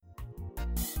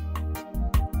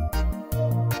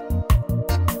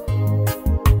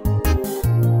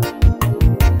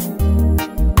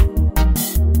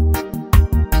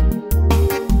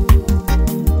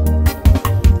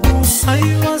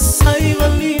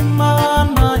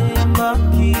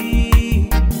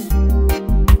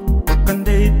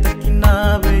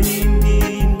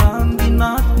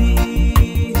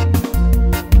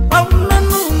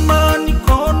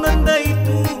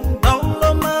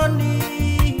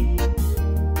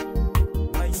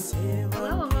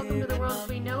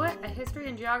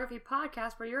geography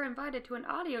podcast where you're invited to an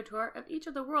audio tour of each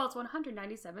of the world's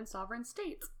 197 sovereign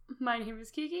states. My name is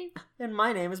Keke. And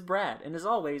my name is Brad, and as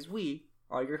always, we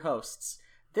are your hosts.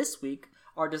 This week,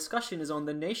 our discussion is on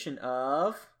the nation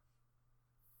of...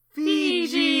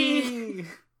 Fiji!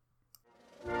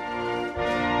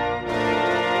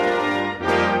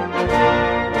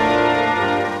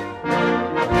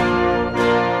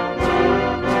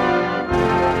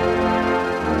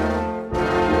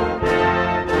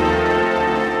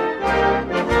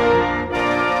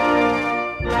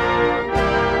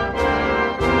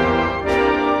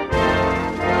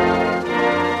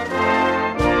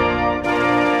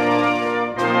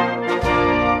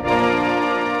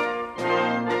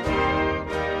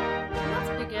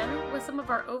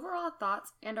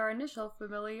 Thoughts and our initial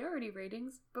familiarity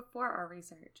ratings before our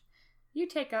research. You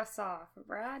take us off,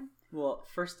 Brad. Well,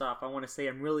 first off, I want to say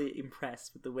I'm really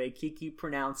impressed with the way Keke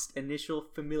pronounced initial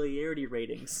familiarity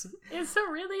ratings. It's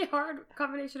a really hard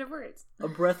combination of words. A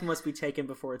breath must be taken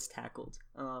before it's tackled.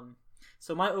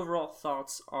 So my overall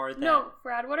thoughts are that... No,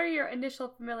 Brad, what are your initial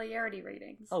familiarity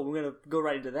ratings? Oh, we're going to go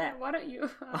right into that. Why don't you...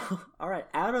 All right,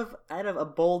 out of a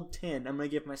bold 10, I'm going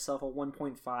to give myself a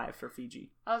 1.5 for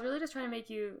Fiji. I was really just trying to make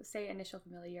you say initial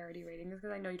familiarity ratings because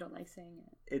I know you don't like saying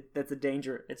it. That's a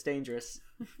danger. It's dangerous.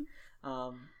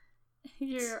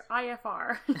 Your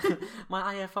IFR.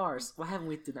 My IFRs. Why haven't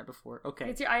we done that before? Okay.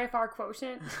 It's your IFR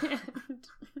quotient.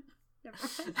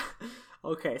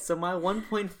 Okay, so my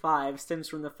 1.5 stems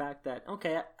from the fact that,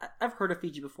 okay, I've heard of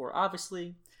Fiji before,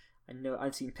 obviously. I know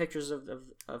I've seen pictures of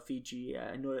Fiji.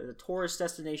 I know it's a tourist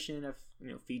destination of,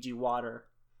 Fiji water.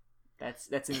 That's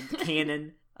in the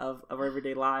canon of our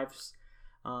everyday lives.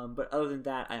 But other than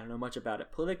that, I don't know much about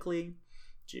it politically,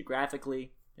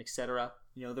 geographically, etc.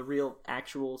 The real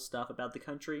actual stuff about the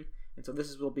country. And so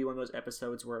this will be one of those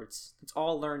episodes where it's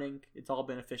all learning, it's all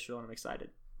beneficial, and I'm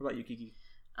excited. What about you, Keke?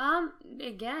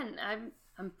 Again,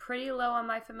 I'm pretty low on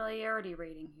my familiarity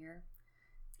rating here.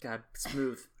 God,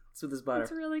 smooth as butter.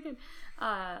 It's really good.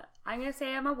 I'm gonna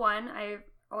say I'm a 1. I've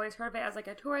always heard of it as like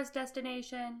a tourist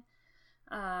destination.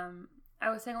 I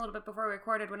was saying a little bit before we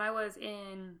recorded, when I was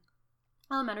in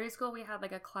elementary school, we had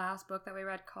like a class book that we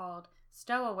read called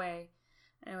Stowaway,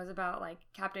 and it was about like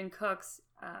Captain Cook's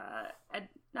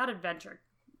not adventure,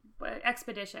 but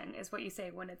expedition is what you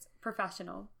say when it's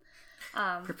professional.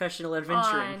 Professional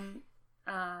adventuring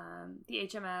on the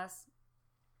HMS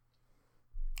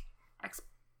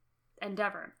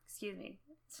Endeavor. Excuse me.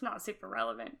 It's not super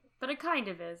relevant, but it kind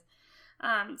of is.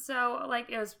 So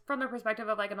like it was from the perspective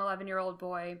of like an 11-year-old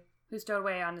boy who stowed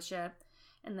away on the ship,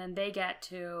 and then they get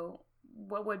to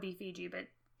what would be Fiji, but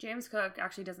James Cook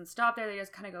actually doesn't stop there. They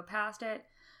just kind of go past it.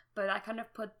 But I kind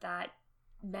of put that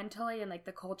mentally in like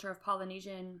the culture of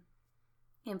Polynesian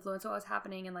influence, what was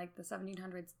happening in like the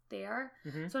 1700s there.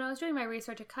 Mm-hmm. So when I was doing my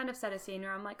research, it kind of set a scene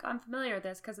where I'm like, I'm familiar with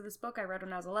this because of this book I read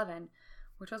when I was 11,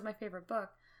 which was my favorite book.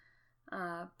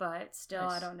 But still,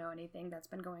 nice. I don't know anything that's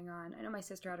been going on. I know my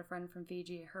sister had a friend from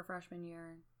Fiji her freshman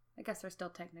year. I guess they're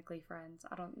still technically friends.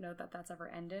 I don't know that that's ever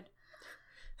ended.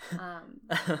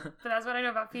 But that's what I know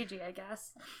about Fiji, I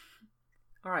guess.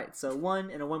 All right, so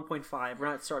 1 and a 1.5. We're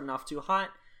not starting off too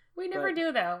hot. We never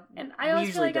do, though. And I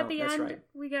always feel like at the end,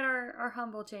 we get our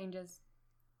humble changes.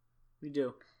 We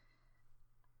do.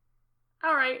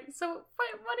 All right. So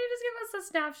why don't you just give us a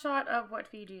snapshot of what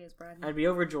Fiji is, Brad? I'd be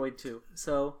overjoyed to.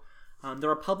 So, the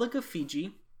Republic of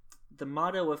Fiji, the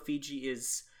motto of Fiji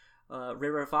is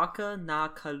Reravaka na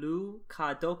Kalu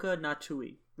ka doka na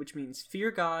tui, which means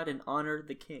fear God and honor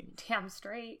the king. Damn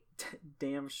straight.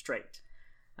 Damn straight.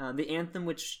 The anthem,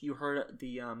 which you heard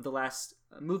the last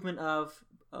movement of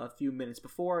a few minutes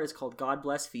before, is called God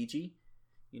Bless Fiji.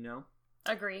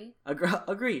 Agree.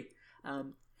 Here's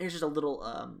just a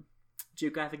little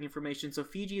geographic information. So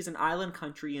Fiji is an island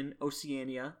country in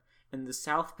Oceania in the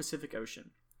South Pacific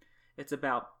Ocean. It's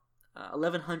about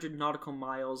 1,100 nautical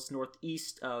miles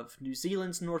northeast of New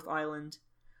Zealand's North Island.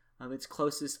 Its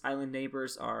closest island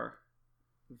neighbors are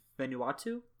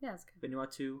Vanuatu. Yeah, that's good.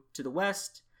 Vanuatu to the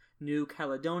west, New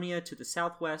Caledonia to the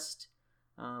southwest,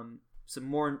 some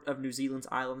more of New Zealand's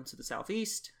islands to the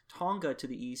southeast, Tonga to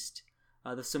the east,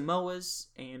 the Samoas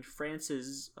and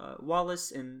France's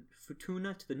Wallis and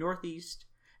Futuna to the northeast,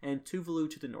 and Tuvalu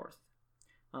to the north.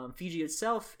 Fiji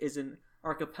itself is an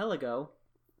archipelago.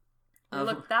 We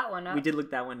looked that one up. We did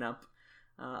look that one up.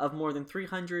 Of more than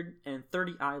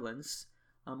 330 islands,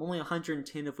 only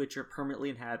 110 of which are permanently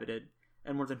inhabited,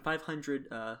 and more than 500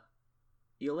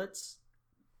 islets,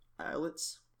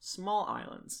 small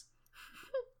islands.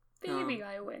 Baby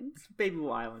islands. Baby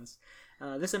islands.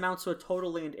 This amounts to a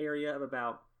total land area of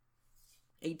about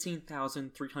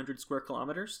 18,300 square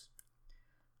kilometers.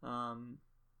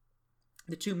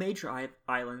 The two major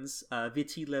islands,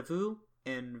 Viti Levu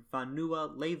and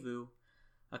Vanua Levu,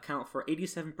 account for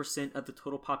 87% of the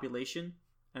total population,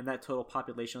 and that total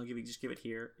population, just give it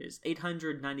here, is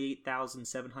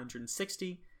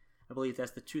 898,760. I believe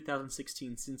that's the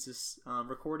 2016 census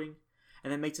recording,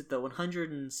 and that makes it the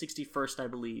 161st, I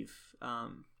believe,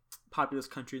 populous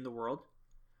country in the world.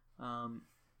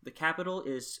 The capital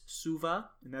is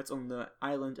Suva, and that's on the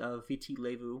island of Viti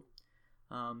Levu.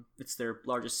 It's their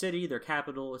largest city, their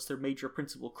capital. It's their major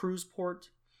principal cruise port,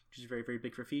 which is very, very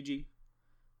big for Fiji.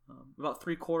 About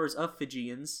 3/4 of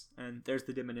Fijians, and there's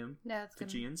the demonym,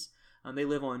 Fijians. They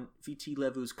live on Viti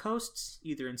Levu's coasts,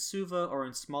 either in Suva or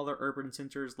in smaller urban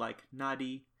centers like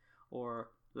Nadi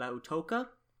or Lautoka.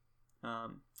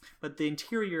 But the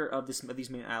interior of these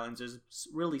main islands is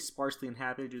really sparsely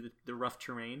inhabited due to the rough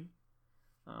terrain.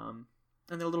 And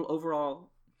the little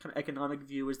overall kind of economic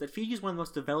view is that Fiji is one of the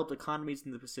most developed economies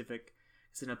in the Pacific.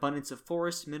 It's an abundance of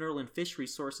forest, mineral, and fish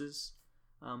resources.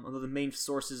 Although the main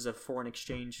sources of foreign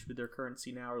exchange with their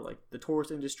currency now are like the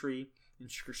tourist industry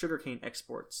and sugarcane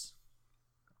exports.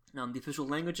 The official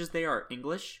languages there are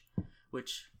English,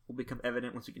 which will become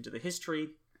evident once we get into the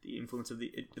history, the influence of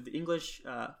the English,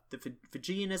 the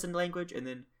Fijian as a language, and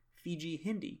then Fiji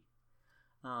Hindi.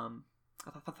 I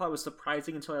thought it was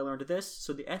surprising until I learned this.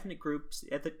 So the ethnic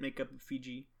makeup of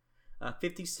Fiji,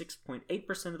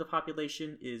 56.8% of the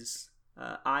population is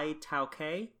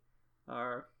Tauke,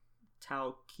 or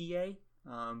Taukie.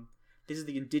 This is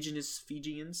the indigenous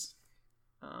Fijians.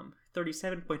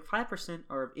 37.5%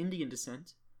 are of Indian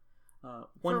descent.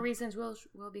 For reasons will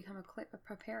become a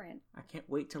parent. I can't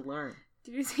wait to learn.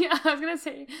 Did you see? I was going to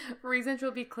say, for reasons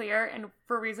will be clear, and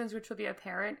for reasons which will be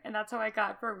apparent, and that's how I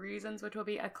got for reasons which will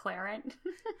be a clarent.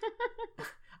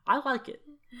 I like it.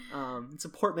 It's a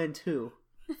portmanteau.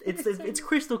 It's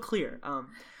crystal clear.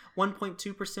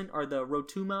 1.2% are the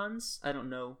Rotumans. I don't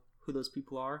know who those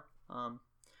people are.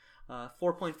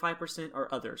 4.5% are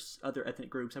other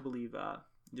ethnic groups. I believe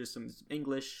there's some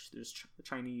English, there's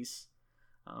Chinese.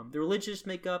 The religious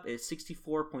makeup is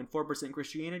 64.4%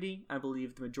 Christianity. I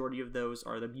believe the majority of those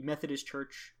are the Methodist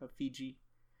Church of Fiji.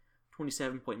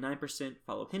 27.9%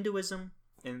 follow Hinduism,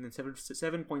 and then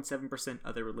 7.7%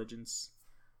 other religions.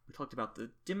 We talked about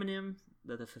the demonym,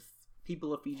 that the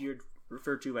people of Fiji are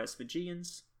referred to as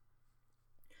Fijians.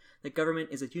 The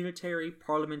government is a unitary,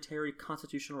 parliamentary,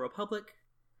 constitutional republic.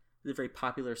 It's a very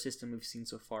popular system we've seen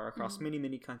so far across many,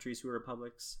 many countries who are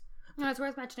republics. No, it's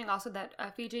worth mentioning also that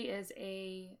Fiji is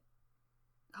a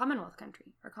Commonwealth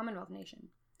country, or Commonwealth nation.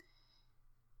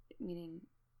 Meaning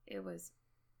it was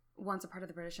once a part of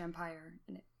the British Empire,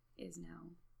 and it is now.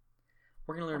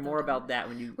 We're going to learn more about that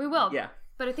when you... We will. Yeah.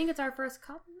 But I think it's our first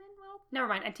Commonwealth? Never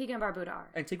mind. Antigua and Barbuda are.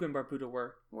 Antigua and Barbuda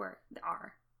were.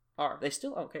 Are. Are. They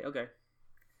still? Okay.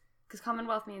 Because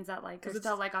Commonwealth means that, like, they're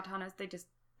still, like, autonomous. They can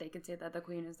say that the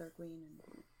queen is their queen.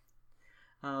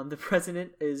 The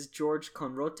president is George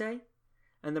Conrote,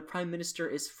 and the prime minister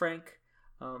is Frank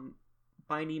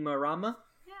Bainimarama.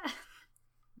 Yeah.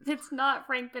 It's not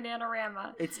Frank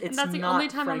Bananarama. It's and that's the only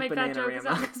time I'll make that joke is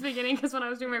at the beginning, because when I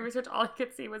was doing my research, all I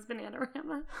could see was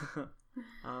Bananarama.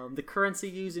 The currency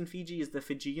used in Fiji is the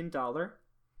Fijian dollar,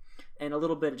 and a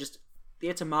little bit of just the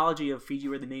etymology of Fiji,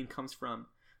 where the name comes from.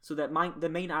 So that the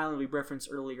main island we referenced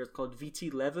earlier is called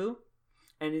Viti Levu,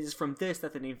 and it is from this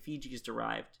that the name Fiji is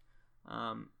derived.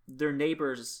 Their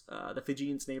neighbors, the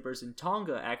Fijians' neighbors in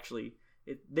Tonga, actually,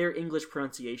 their English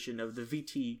pronunciation of the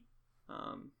Viti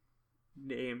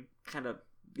name kind of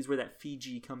is where that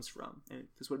Fiji comes from, and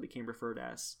this is what it became referred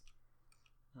as.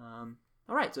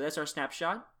 Alright, so that's our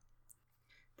snapshot.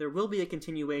 There will be a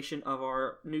continuation of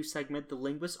our new segment, The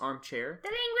Linguist Armchair. The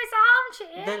Linguist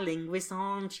Armchair! The Linguist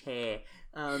Armchair.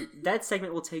 That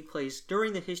segment will take place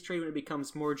during the history when it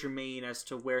becomes more germane as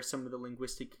to where some of the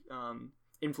linguistic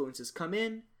influences come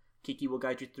in. Keke will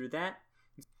guide you through that.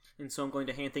 And so I'm going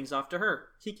to hand things off to her.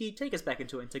 Keke, take us back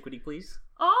into antiquity, please.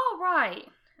 All right.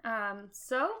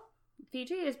 So,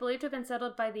 Fiji is believed to have been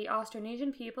settled by the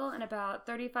Austronesian people in about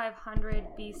 3500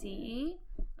 BCE,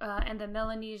 and the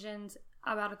Melanesians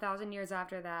about 1,000 years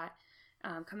after that,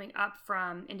 coming up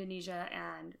from Indonesia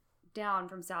and down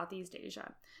from Southeast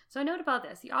Asia. So a note about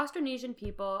this. The Austronesian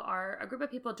people are a group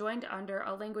of people joined under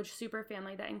a language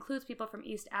superfamily that includes people from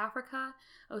East Africa,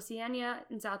 Oceania,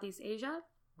 and Southeast Asia.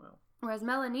 Wow. Whereas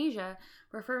Melanesia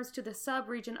refers to the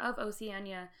sub-region of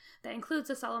Oceania that includes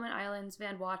the Solomon Islands,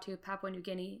 Vanuatu, Papua New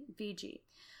Guinea, Fiji.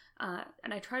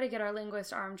 And I try to get our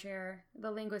linguist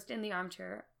in the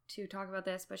armchair, to talk about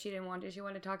this, but she didn't want to. She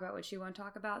wanted to talk about what she wanted to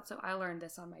talk about, so I learned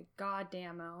this on my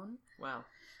goddamn own. Wow.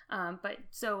 But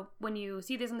so when you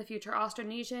see this in the future,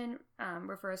 Austronesian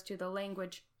refers to the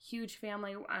language huge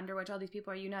family under which all these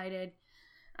people are united.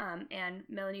 And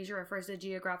Melanesia refers to the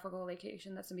geographical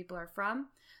location that some people are from.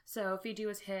 So Fiji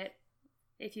was hit,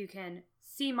 if you can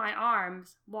see my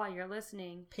arms while you're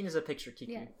listening. Paint us a picture, Keke.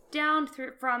 Yeah, down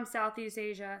from Southeast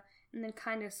Asia and then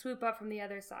kind of swoop up from the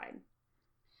other side.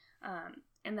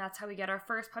 And that's how we get our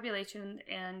first population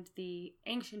and the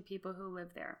ancient people who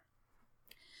live there.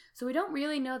 So we don't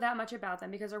really know that much about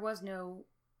them because there was no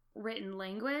written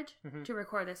language to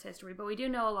record this history. But we do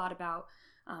know a lot about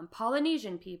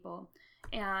Polynesian people.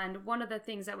 And one of the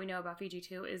things that we know about Fiji,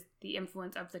 too, is the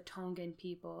influence of the Tongan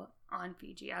people on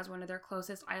Fiji as one of their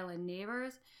closest island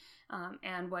neighbors,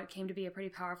 and what came to be a pretty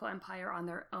powerful empire on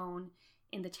their own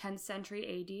in the 10th century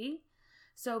AD.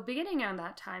 So beginning around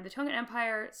that time, the Tongan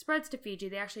Empire spreads to Fiji.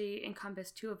 They actually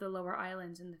encompass 2 of the lower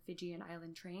islands in the Fijian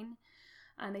island chain.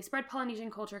 And they spread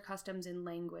Polynesian culture, customs, and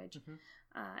language.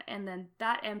 And then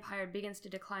that empire begins to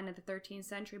decline in the 13th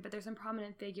century, but there's some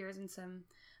prominent figures and some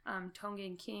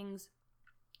Tongan kings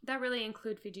that really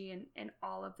include Fiji in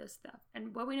all of this stuff.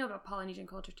 And what we know about Polynesian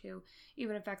culture, too,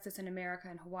 even affects us in America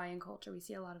and Hawaiian culture. We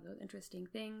see a lot of those interesting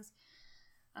things.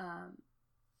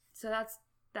 So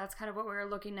that's kind of what we're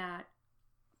looking at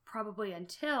probably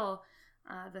until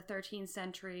the 13th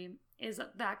century, is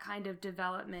that kind of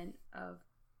development of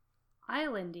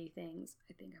islandy things.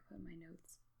 I think I put in my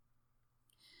notes.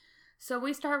 So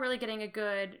we start really getting a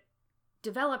good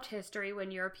developed history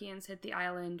when Europeans hit the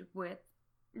island with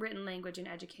written language and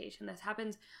education. This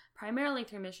happens primarily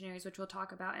through missionaries, which we'll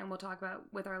talk about, and we'll talk about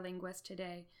with our linguist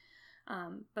today.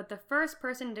 But the first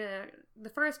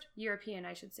European,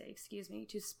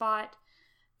 to spot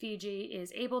Fiji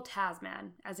is Abel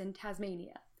Tasman, as in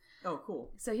Tasmania. Oh,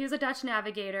 cool. So he was a Dutch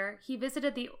navigator. He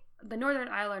visited the northern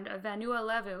island of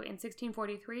Vanuatu in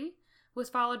 1643, was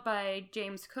followed by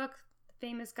James Cook, the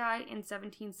famous guy, in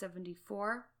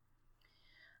 1774.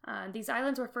 These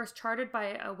islands were first charted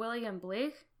by William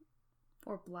Bligh,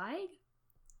 or Bligh?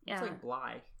 Yeah. It's like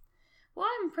Bligh. Well,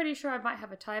 I'm pretty sure I might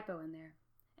have a typo in there.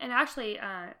 And actually,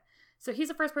 so he's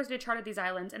the first person to charted these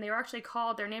islands, and they were actually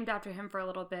called, they're named after him for a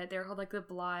little bit. They were called like the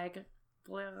Bligh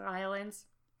Islands.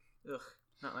 Ugh,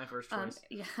 not my first choice.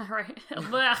 Yeah, right.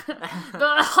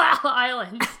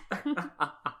 Islands.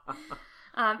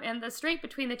 And the strait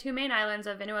between the 2 main islands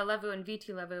of Vanuatu and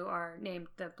Viti Levu are named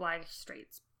the Bligh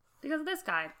Straits because of this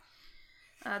guy.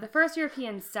 The first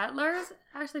European settlers,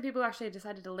 people who actually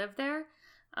decided to live there,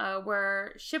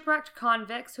 were shipwrecked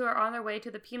convicts who are on their way to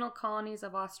the penal colonies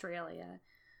of Australia.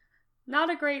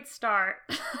 Not a great start.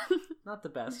 Not the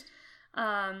best.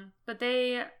 But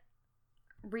they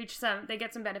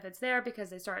get some benefits there because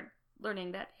they start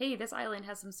learning that, hey, this island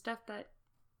has some stuff that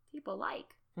people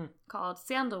like, called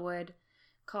sandalwood,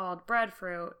 called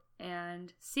breadfruit,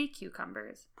 and sea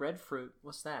cucumbers. Breadfruit?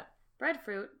 What's that?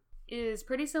 Breadfruit is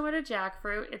pretty similar to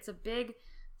jackfruit. It's a big,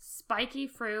 spiky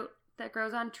fruit that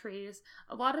grows on trees.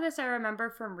 A lot of this I remember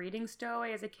from reading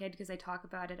Stowaway as a kid because they talk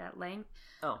about it at length.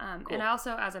 Oh, cool. And I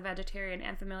also, as a vegetarian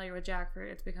and familiar with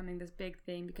jackfruit, it's becoming this big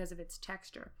thing because of its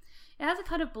texture. It has a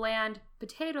kind of bland,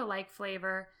 potato-like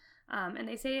flavor, and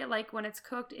they say like when it's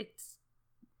cooked, it's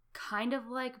kind of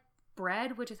like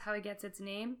bread, which is how it gets its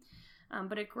name.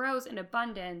 But it grows in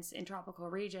abundance in tropical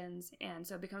regions, and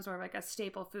so it becomes more of like a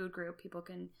staple food group. People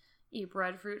can eat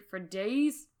breadfruit for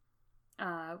days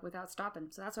without stopping.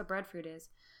 So that's what breadfruit is.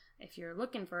 If you're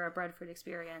looking for a breadfruit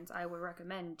experience, I would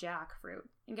recommend jackfruit.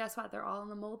 And guess what? They're all in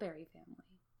the mulberry family.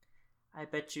 I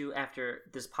bet you after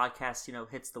this podcast,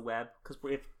 hits the web, because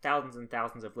we have thousands and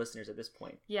thousands of listeners at this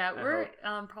point. Yeah, we're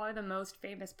probably the most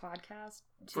famous podcast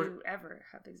to ever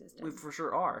have existed. We for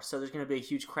sure are. So there's going to be a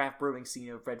huge craft brewing scene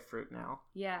of breadfruit now.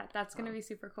 Yeah, that's going to be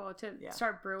super cool to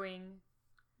start brewing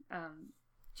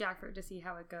jackfruit to see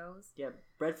how it goes. Yeah,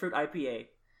 breadfruit IPA.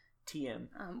 TM.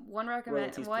 One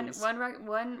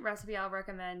recipe I'll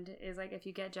recommend is like if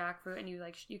you get jackfruit and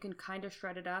you can kind of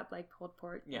shred it up like pulled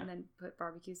pork and then put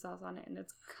barbecue sauce on it, and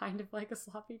it's kind of like a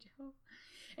sloppy Joe.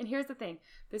 And here's the thing,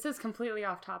 this is completely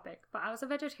off topic, but I was a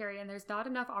vegetarian. There's not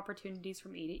enough opportunities for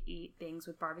me to eat things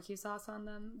with barbecue sauce on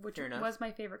them, which was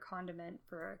my favorite condiment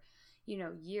for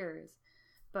years.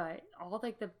 But all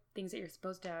like the things that you're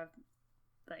supposed to have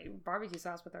like barbecue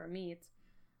sauce with are meats.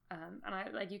 And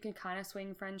I you can kind of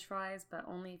swing French fries, but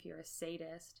only if you're a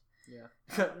sadist. Yeah.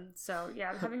 So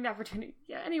yeah, having the opportunity.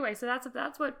 Yeah. Anyway, so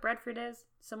that's what breadfruit is,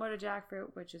 similar to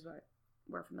jackfruit, which is what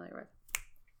we're familiar with.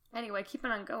 Anyway,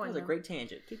 keeping on going. That was a great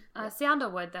tangent.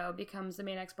 Sandalwood though becomes the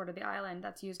main export of the island.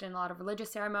 That's used in a lot of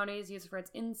religious ceremonies, used for its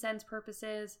incense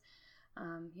purposes.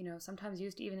 Sometimes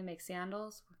used even to make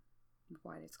sandals.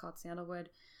 Why it's called sandalwood.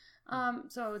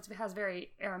 So it has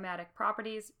very aromatic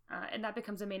properties, and that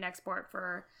becomes a main export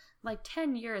for like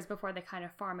 10 years before they kind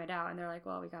of farm it out, and they're like,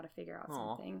 well, we got to figure out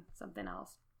something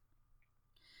else.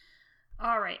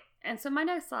 All right, and so my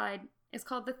next slide is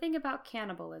called The Thing About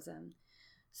Cannibalism.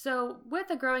 So with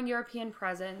a growing European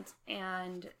presence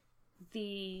and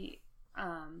the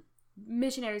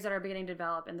missionaries that are beginning to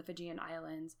develop in the Fijian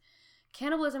Islands,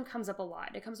 cannibalism comes up a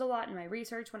lot. It comes a lot in my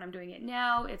research when I'm doing it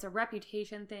now. It's a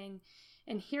reputation thing.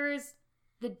 And here's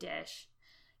the dish.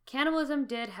 Cannibalism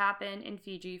did happen in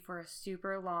Fiji for a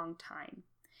super long time.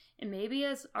 And maybe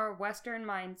as our Western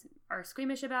minds are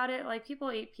squeamish about it, like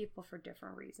people eat people for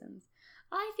different reasons.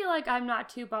 I feel like I'm not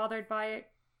too bothered by it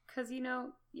because,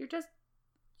 you're just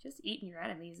eating your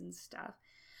enemies and stuff.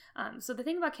 So the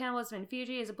thing about cannibalism in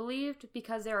Fiji is believed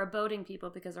because they're a boating people,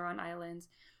 because they're on islands,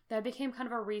 that it became kind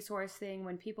of a resource thing.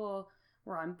 When people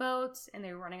were on boats and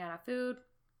they were running out of food,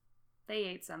 they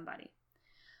ate somebody.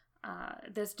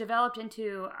 This developed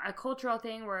into a cultural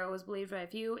thing where it was believed that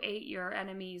if you ate your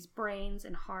enemy's brains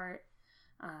and heart,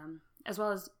 as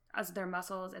well as their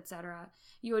muscles, etc.,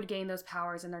 you would gain those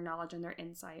powers and their knowledge and their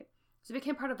insight. So it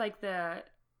became part of like the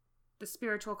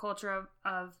spiritual culture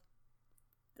of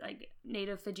like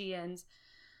native Fijians,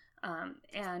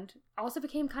 and also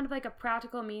became kind of like a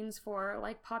practical means for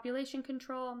like population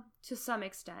control to some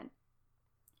extent.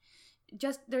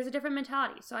 Just there's a different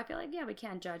mentality, so I feel like we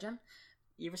can't judge them.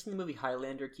 You ever seen the movie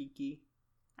Highlander, Keke?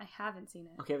 I haven't seen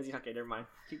it. Okay, never mind.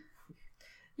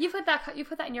 You put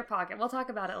that in your pocket. We'll talk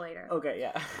about it later. Okay,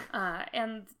 yeah.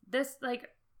 And this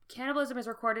cannibalism is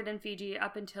recorded in Fiji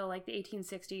up until like the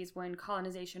 1860s, when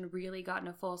colonization really got in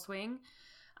a full swing,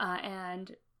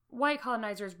 and white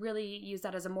colonizers really used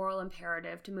that as a moral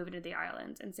imperative to move into the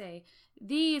islands and say,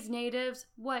 these natives,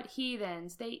 what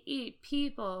heathens? They eat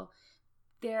people.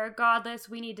 They're godless.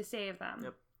 We need to save them.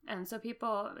 Yep. And so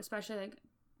people, especially like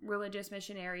religious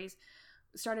missionaries,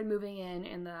 started moving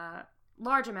in the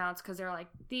large amounts because they're like,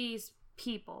 these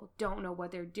people don't know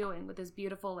what they're doing with this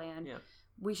beautiful land. Yeah.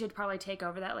 We should probably take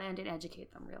over that land and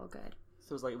educate them real good.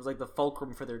 So it was like the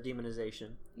fulcrum for their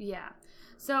demonization. Yeah.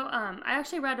 So I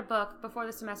actually read a book before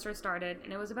the semester started,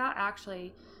 and it was about I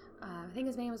think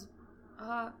his name was,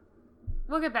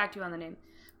 we'll get back to you on the name.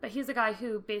 But he's a guy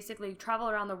who basically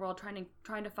traveled around the world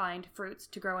trying to find fruits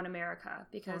to grow in America,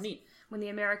 because when the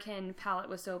American palate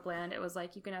was so bland, it was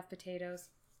like, you can have potatoes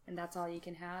and that's all you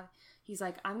can have. He's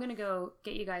like, I'm going to go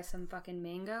get you guys some fucking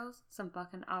mangoes, some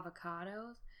fucking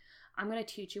avocados. I'm going to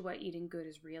teach you what eating good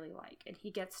is really like. And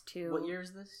he gets to... What year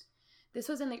is this? This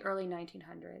was in the early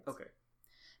 1900s. Okay.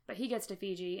 But he gets to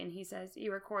Fiji and he says he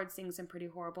records seeing some pretty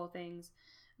horrible things.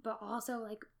 But also,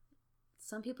 like,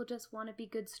 some people just want to be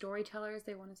good storytellers.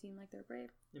 They want to seem like they're brave.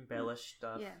 Embellish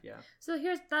stuff. Yeah. So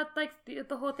here's that, like,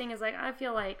 the whole thing is, like, I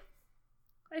feel like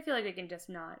we can just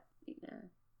not,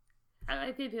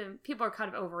 I think people are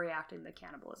kind of overreacting the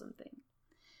cannibalism thing.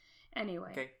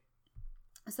 Anyway. Okay.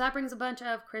 So that brings a bunch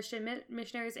of Christian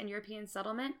missionaries and European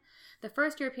settlement. The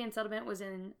first European settlement was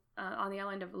on the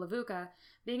island of Levuka,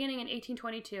 beginning in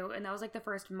 1822, and that was like the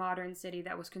first modern city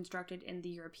that was constructed in the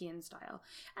European style.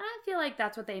 And I feel like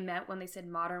that's what they meant when they said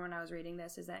modern when I was reading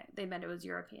this, is that they meant it was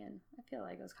European. I feel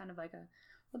like it was kind of like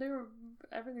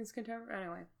everything's contemporary.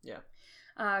 Anyway. Yeah.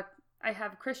 I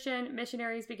have Christian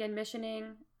missionaries begin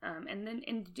missioning, and then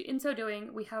in so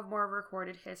doing, we have more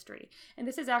recorded history. And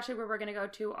this is actually where we're going to go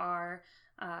to our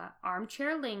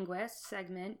Armchair Linguist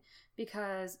segment,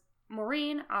 because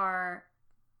Maureen, our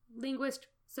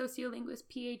sociolinguist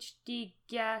PhD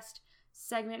guest,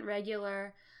 segment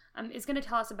regular, is going to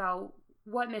tell us about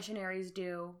what missionaries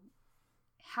do,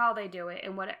 how they do it,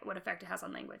 and what effect it has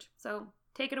on language. So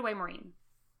take it away, Maureen.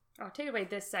 Oh, take away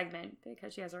this segment,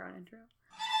 because she has her own intro.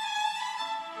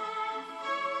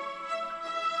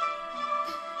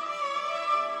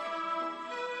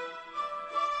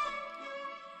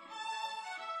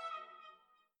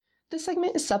 This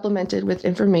segment is supplemented with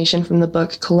information from the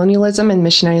book Colonialism and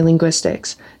Missionary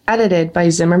Linguistics, edited by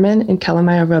Zimmerman and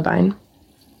Kellermeyer Robine.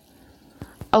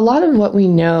 A lot of what we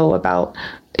know about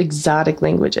exotic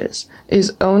languages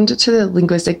is owed to the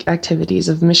linguistic activities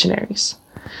of missionaries.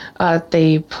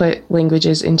 They put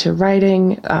languages into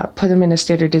writing, put them in a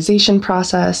standardization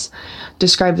process,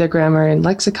 describe their grammar and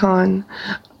lexicon,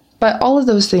 but all of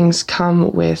those things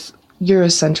come with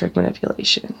Eurocentric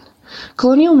manipulation.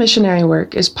 Colonial missionary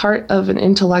work is part of an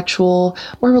intellectual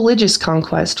or religious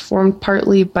conquest formed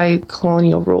partly by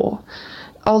colonial rule,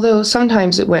 although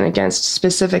sometimes it went against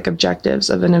specific objectives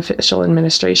of an official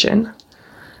administration.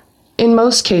 In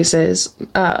most cases,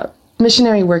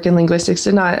 Missionary work in linguistics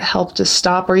did not help to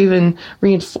stop or even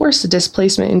reinforce the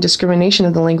displacement and discrimination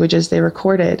of the languages they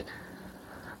recorded.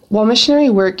 While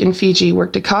missionary work in Fiji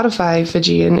worked to codify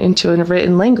Fijian into a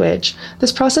written language,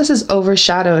 this process is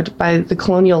overshadowed by the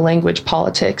colonial language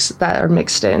politics that are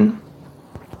mixed in.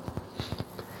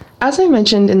 As I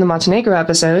mentioned in the Montenegro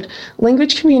episode,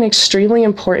 language can be an extremely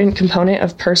important component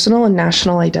of personal and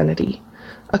national identity.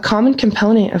 A common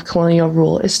component of colonial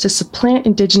rule is to supplant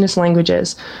indigenous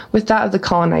languages with that of the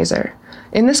colonizer,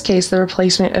 in this case the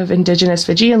replacement of indigenous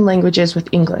Fijian languages with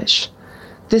English.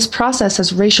 This process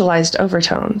has racialized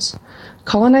overtones.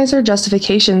 Colonizer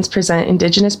justifications present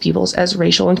indigenous peoples as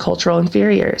racial and cultural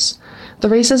inferiors. The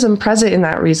racism present in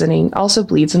that reasoning also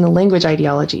bleeds into language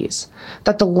ideologies,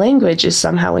 that the language is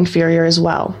somehow inferior as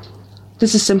well.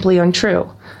 This is simply untrue.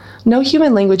 No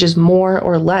human language is more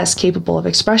or less capable of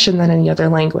expression than any other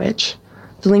language.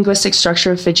 The linguistic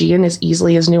structure of Fijian is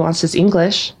easily as nuanced as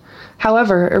English.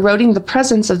 However, eroding the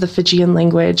presence of the Fijian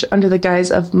language under the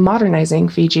guise of modernizing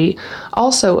Fiji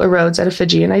also erodes at a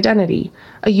Fijian identity,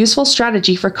 a useful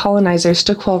strategy for colonizers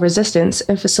to quell resistance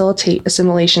and facilitate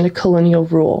assimilation to colonial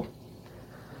rule.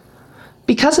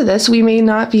 Because of this, we may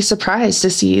not be surprised to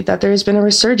see that there has been a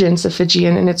resurgence of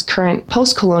Fijian in its current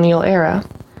post-colonial era.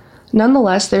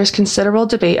 Nonetheless, there is considerable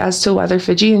debate as to whether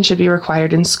Fijian should be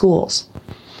required in schools.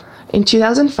 In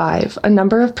 2005, a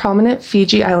number of prominent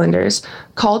Fiji Islanders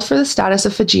called for the status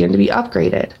of Fijian to be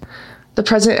upgraded. The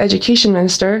present education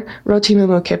minister, Rotimu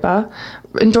Mokipa,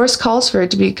 endorsed calls for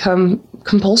it to become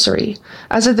compulsory,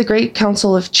 as did the Great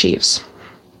Council of Chiefs.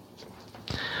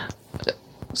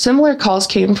 Similar calls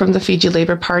came from the Fiji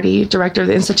Labour Party, director of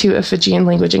the Institute of Fijian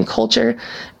Language and Culture,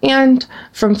 and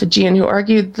from Fijian, who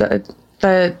argued that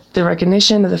the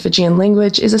recognition of the Fijian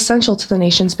language is essential to the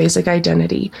nation's basic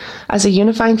identity as a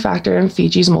unifying factor in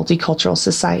Fiji's multicultural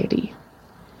society.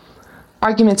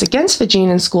 Arguments against Fijian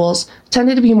in schools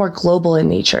tended to be more global in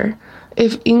nature.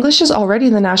 If English is already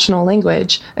the national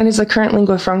language and is the current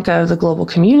lingua franca of the global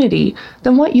community,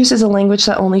 then what use is a language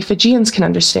that only Fijians can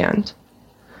understand?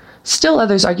 Still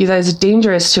others argue that it is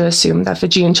dangerous to assume that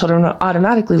Fijian children will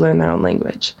automatically learn their own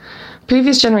language.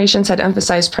 Previous generations had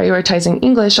emphasized prioritizing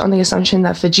English on the assumption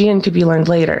that Fijian could be learned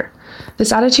later.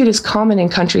 This attitude is common in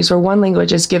countries where one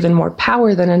language is given more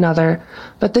power than another,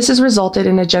 but this has resulted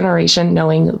in a generation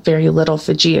knowing very little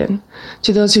Fijian.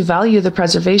 To those who value the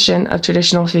preservation of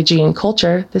traditional Fijian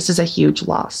culture, this is a huge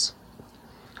loss.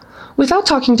 Without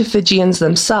talking to Fijians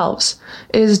themselves,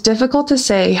 it is difficult to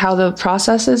say how the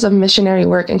processes of missionary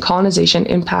work and colonization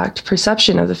impact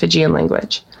perception of the Fijian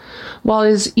language. While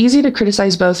it is easy to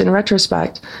criticize both in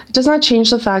retrospect, it does not change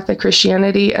the fact that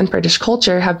Christianity and British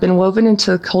culture have been woven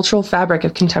into the cultural fabric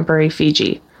of contemporary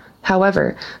Fiji.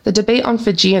 However, the debate on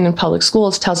Fijian in public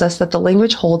schools tells us that the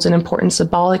language holds an important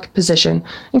symbolic position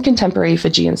in contemporary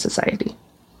Fijian society.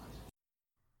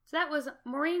 So that was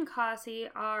Maureen Cossey,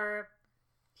 our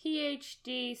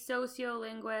PhD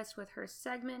sociolinguist, with her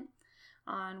segment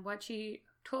on what she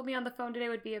told me on the phone today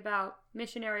would be about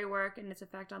missionary work and its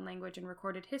effect on language and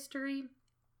recorded history.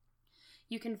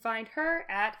 You can find her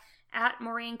at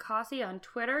Maureen Cossey on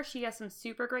Twitter. She has some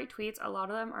super great tweets. A lot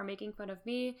of them are making fun of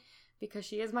me because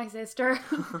she is my sister.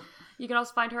 You can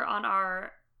also find her on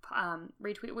our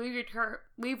retweet. We've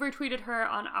retweeted her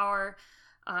on our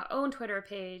own Twitter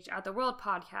page at The World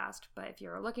Podcast. But if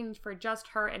you're looking for just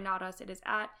her and not us, it is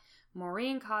at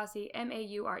Maureen Cossey,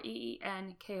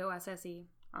 MaureenKosse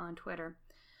on Twitter.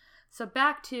 So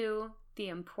back to the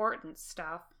important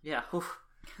stuff. Yeah. Oof.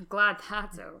 Glad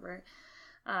that's over.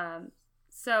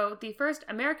 So the first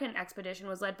American expedition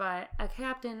was led by a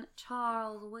Captain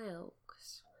Charles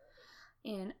Wilkes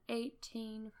in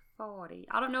 1840.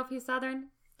 I don't know if he's Southern,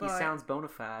 but he sounds bona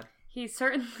fide. He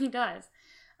certainly does.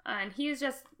 And he's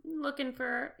just looking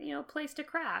for, a place to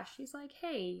crash. He's like,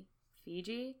 hey,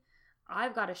 Fiji,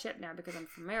 I've got a ship now because I'm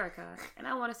from America, and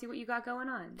I want to see what you got going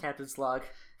on. Captain's log,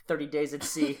 30 days at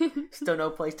sea, still no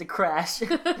place to crash.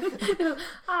 I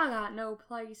got no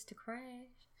place to crash.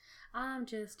 I'm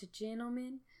just a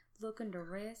gentleman looking to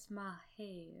rest my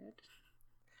head.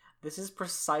 This is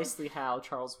precisely how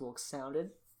Charles Wilkes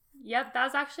sounded. Yep, that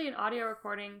was actually an audio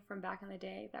recording from back in the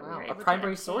day that we were able to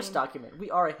primary source document. We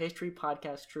are a history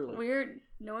podcast, truly.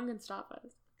 No one can stop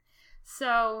us.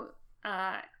 So,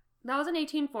 that was in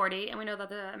 1840, and we know that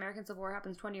the American Civil War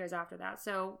happens 20 years after that.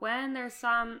 So when there's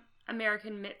some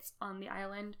American myths on the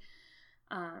island,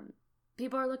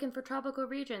 people are looking for tropical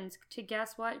regions to,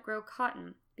 guess what, grow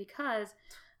cotton. Because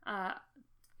of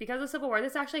the Civil War,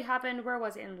 this actually happened, where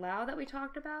was it, in Laos that we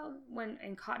talked about,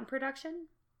 in cotton production?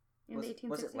 The 1860s.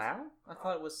 Was it Laos? I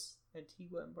thought it was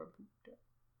Antigua and Barbuda.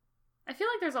 I feel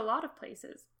like there's a lot of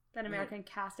places. that America can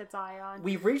cast its eye on.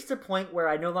 We've reached a point where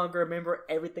I no longer remember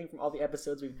everything from all the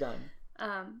episodes we've done.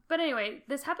 But anyway,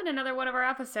 this happened in another one of our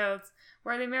episodes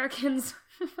where the Americans,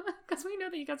 because we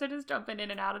know that you guys are just jumping in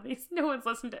and out of these. No one's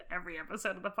listened to every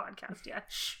episode of the podcast yet.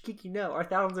 Shh, Keke, no. Our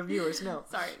thousands of viewers, no.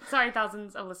 Sorry,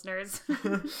 thousands of listeners.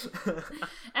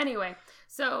 Anyway,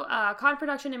 so cotton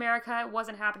production in America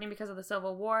wasn't happening because of the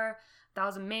Civil War. That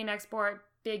was the main export.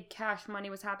 Big cash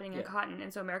money was happening in cotton.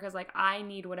 And so America's like, I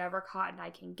need whatever cotton I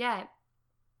can get.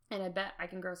 And I bet I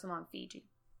can grow some on Fiji.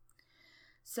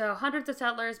 So hundreds of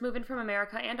settlers move in from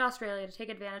America and Australia to take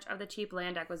advantage of the cheap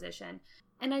land acquisition.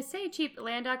 And I say cheap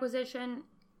land acquisition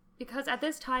because at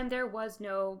this time there was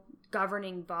no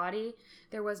governing body.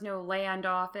 There was no land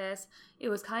office. It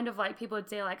was kind of like people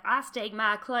would say like, I stake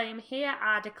my claim here,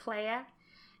 I declare.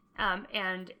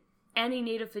 And any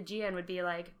native Fijian would be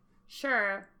like,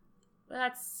 sure,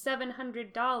 that's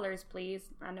 $700, please.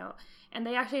 I know. And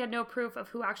they actually had no proof of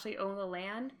who actually owned the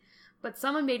land. But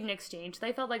someone made an exchange.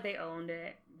 They felt like they owned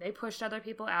it. They pushed other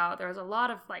people out. There was a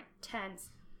lot of like tense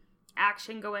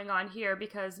action going on here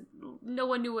because no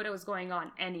one knew what was going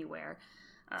on anywhere.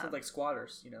 So like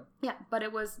squatters, you know? Yeah, but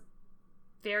it was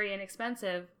very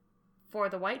inexpensive for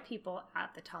the white people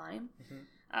at the time.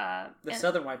 Mm-hmm. The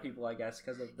southern white people, I guess,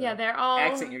 because of the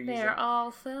accent you're using. They're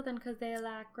all southern because they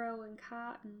like growing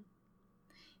cotton.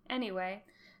 Anyway,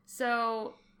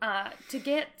 so... to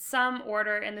get some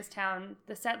order in this town,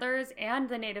 the settlers and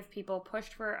the native people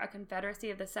pushed for a confederacy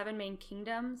of the 7 main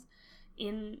kingdoms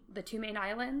in the 2 main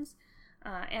islands.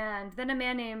 And then a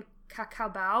man named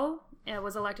Kakabau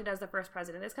was elected as the first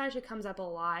president. This guy actually comes up a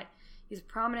lot. He's a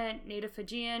prominent native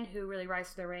Fijian who really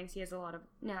rises to the ranks. He has a lot of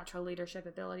natural leadership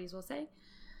abilities, we'll say.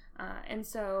 And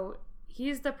so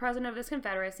he's the president of this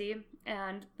confederacy.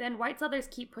 And then white settlers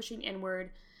keep pushing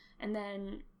inward. And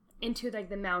then into like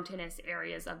the mountainous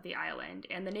areas of the island,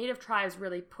 and the native tribes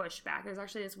really push back. There's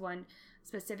actually this one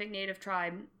specific native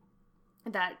tribe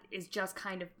that is just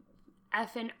kind of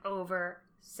effing over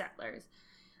settlers.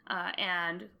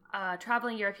 And a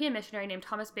traveling European missionary named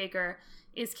Thomas Baker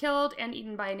is killed and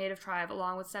eaten by a native tribe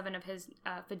along with 7 of his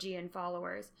Fijian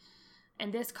followers.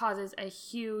 And this causes a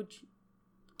huge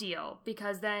deal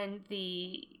because then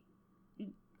the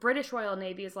British Royal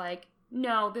Navy is like,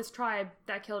 no, this tribe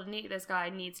that killed this guy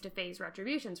needs to face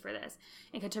retributions for this.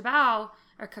 And Kakao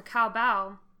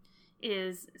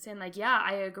is saying like, yeah,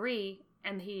 I agree.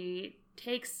 And he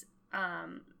takes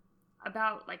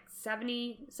about like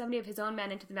 70 of his own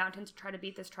men into the mountains to try to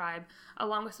beat this tribe,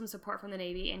 along with some support from the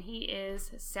Navy. And he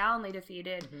is soundly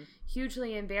defeated,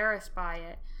 hugely embarrassed by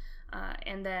it.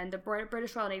 And then the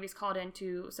British Royal Navy is called in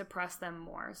to suppress them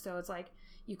more. So it's like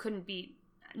you couldn't beat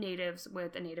natives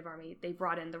with a native army. They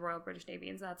brought in the Royal British Navy,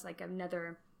 and so that's like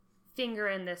another finger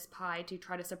in this pie to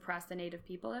try to suppress the native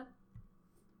people.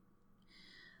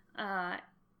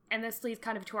 And this leads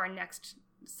kind of to our next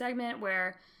segment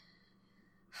where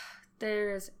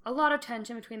there's a lot of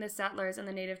tension between the settlers and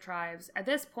the native tribes. At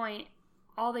this point,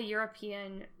 all the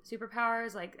European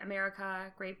superpowers like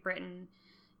America, Great Britain,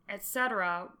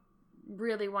 etc.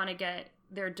 really want to get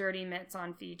their dirty mitts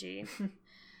on Fiji.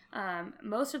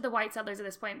 Most of the white settlers at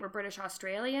this point were British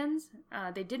Australians.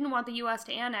 They didn't want the U.S.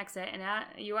 to annex it, and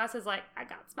the U.S. is like, I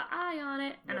got my eye on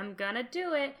it, and I'm gonna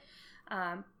do it.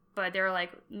 But they were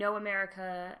like, no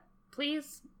America,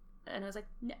 please. And I was like,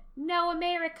 no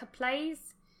America,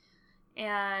 please.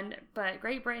 But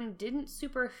Great Britain didn't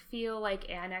super feel like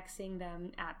annexing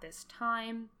them at this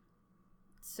time.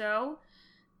 So,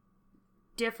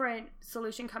 different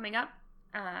solution coming up.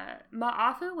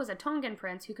 Ma'afu was a Tongan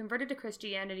prince who converted to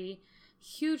Christianity,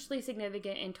 hugely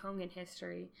significant in Tongan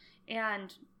history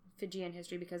and Fijian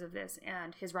history because of this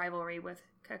and his rivalry with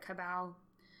Kakabau.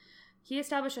 He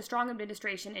established a strong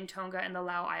administration in Tonga and the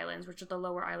Lau Islands, which are the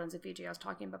lower islands of Fiji I was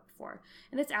talking about before.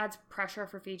 And this adds pressure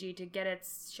for Fiji to get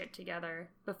its shit together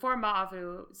before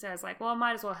Ma'afu says, like, well, I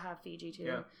might as well have Fiji too.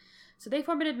 Yeah. So they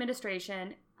form an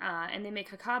administration, and they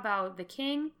make Kakabau the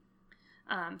king.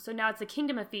 So now it's the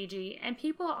Kingdom of Fiji, and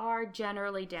people are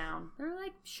generally down. They're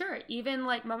like, sure. Even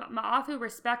like Ma'afu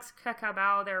respects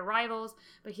Kakabau, their rivals,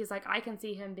 but he's like, I can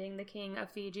see him being the king of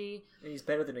Fiji. And he's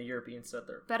better than a European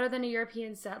settler. Better than a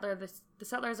European settler. The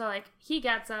settlers are like, he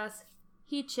gets us.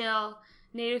 He chill.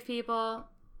 Native people,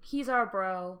 he's our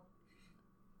bro.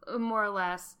 More or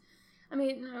less. I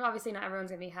mean, obviously not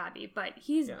everyone's going to be happy, but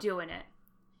he's doing it.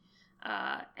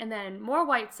 And then more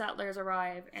white settlers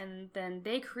arrive, and then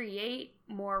they create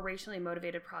more racially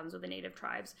motivated problems with the native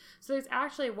tribes. So there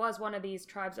actually was one of these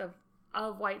tribes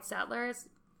of white settlers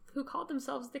who called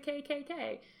themselves the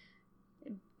KKK,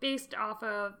 based off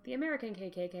of the American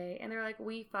KKK, and they're like,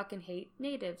 we fucking hate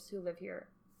natives who live here.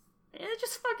 It's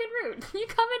just fucking rude. You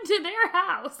come into their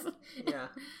house. Yeah.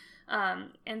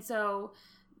 And so...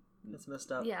 That's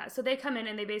messed up. Yeah, so they come in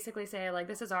and they basically say, like,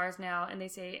 this is ours now. And they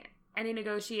say any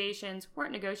negotiations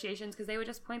weren't negotiations because they would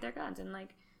just point their guns and,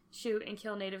 like, shoot and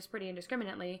kill natives pretty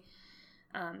indiscriminately.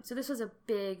 So this was a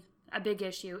big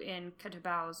issue in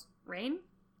Katabao's reign.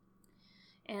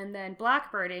 And then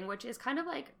blackbirding, which is kind of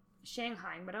like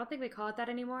Shanghaiing, but I don't think we call it that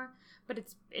anymore. But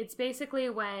it's basically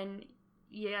when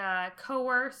you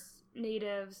coerce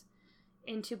natives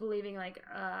into believing, like,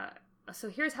 so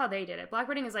here's how they did it.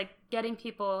 Blackbirding is like getting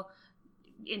people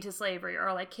into slavery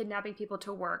or like kidnapping people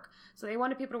to work. So they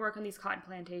wanted people to work on these cotton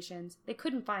plantations. They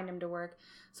couldn't find them to work.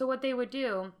 So what they would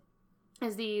do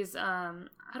is these, I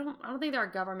don't think they were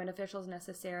government officials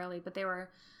necessarily, but they were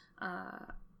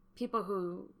people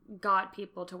who got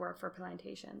people to work for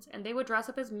plantations. And they would dress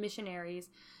up as missionaries,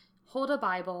 hold a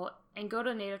Bible, and go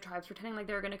to native tribes pretending like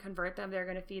they were going to convert them, they were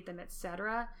going to feed them,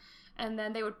 etc. And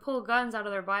then they would pull guns out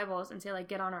of their Bibles and say, like,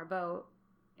 get on our boat,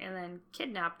 and then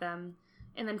kidnap them,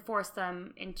 and then force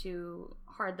them into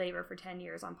hard labor for 10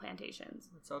 years on plantations.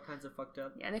 It's all kinds of fucked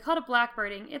up. Yeah, and they called it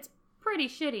blackbirding. It's pretty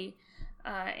shitty.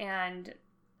 And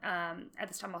at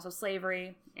this time also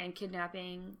slavery and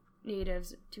kidnapping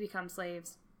natives to become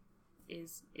slaves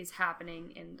is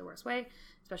happening in the worst way,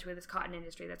 especially with this cotton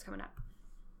industry that's coming up.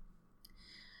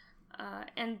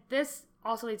 And this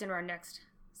also leads into our next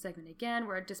segment again,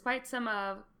 where despite some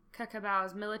of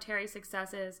Kakabao's military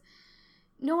successes,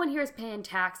 no one here is paying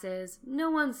taxes,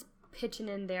 no one's pitching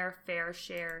in their fair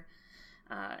share,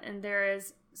 and there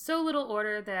is so little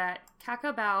order that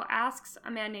Kakabao asks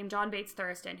a man named John Bates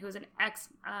Thurston, who is an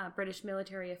ex-British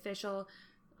military official.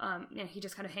 He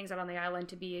just kind of hangs out on the island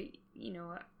to be,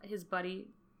 his buddy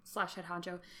 / head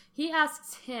honcho. He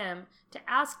asks him to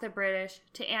ask the British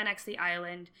to annex the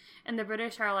island, and the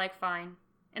British are like, fine.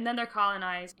 And then they're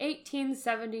colonized.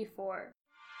 1874.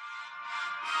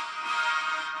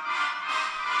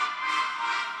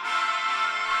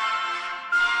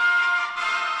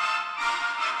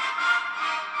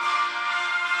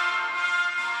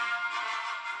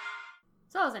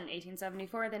 So that was in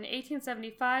 1874. Then in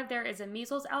 1875, there is a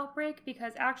measles outbreak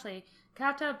because actually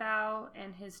Kata Bao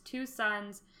and his 2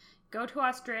 sons go to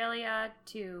Australia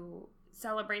to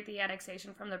celebrate the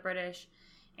annexation from the British,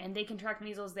 and they contract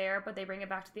measles there, but they bring it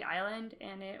back to the island,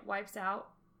 and it wipes out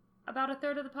about a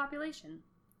third of the population.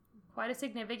 Quite a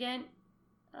significant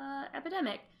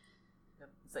epidemic. Yep.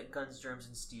 It's like guns, germs,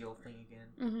 and steel thing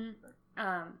again.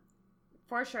 Mm-hmm.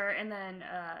 For sure. And then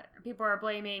people are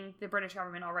blaming the British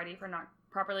government already for not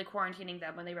properly quarantining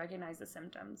them when they recognize the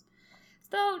symptoms.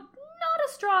 So, not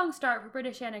a strong start for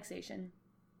British annexation.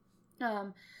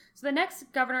 So the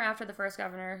next governor after the first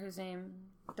governor, whose name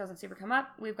doesn't super come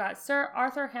up, we've got Sir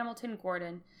Arthur Hamilton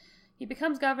Gordon. He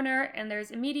becomes governor, and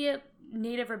there's immediate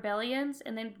native rebellions,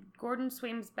 and then Gordon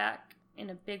swims back in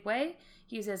a big way.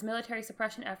 He uses military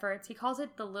suppression efforts. He calls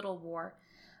it the Little War.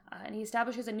 And he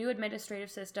establishes a new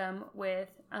administrative system with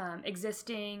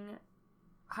existing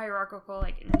hierarchical,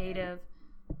 like, native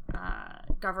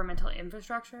governmental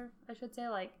infrastructure, I should say.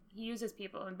 Like, he uses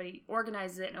people, but he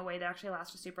organizes it in a way that actually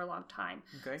lasts a super long time.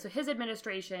 Okay. So his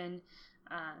administration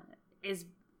is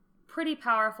pretty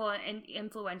powerful and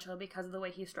influential because of the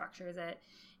way he structures it,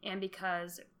 and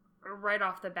because right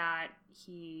off the bat,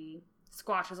 he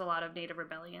squashes a lot of native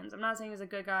rebellions. I'm not saying he's a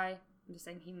good guy. I'm just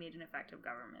saying he made an effective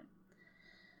government.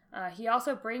 He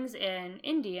also brings in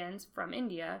Indians from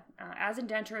India as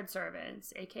indentured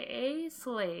servants, aka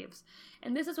slaves.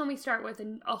 And this is when we start with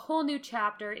a whole new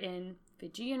chapter in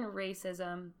Fijian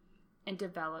racism and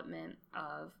development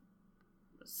of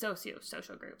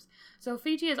social groups. So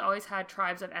Fiji has always had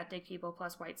tribes of ethnic people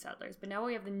plus white settlers, but now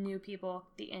we have the new people,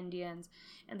 the Indians,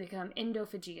 and they become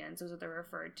Indo-Fijians, is what they're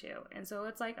referred to. And so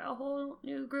it's like a whole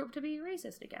new group to be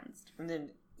racist against. And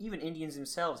then even Indians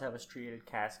themselves have a striated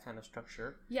caste kind of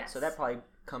structure. Yes. So that probably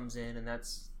comes in, and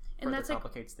that's further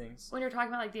complicates things. When you're talking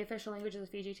about like the official languages of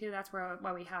Fiji too, that's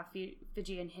why we have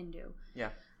Fijian Hindu. Yeah.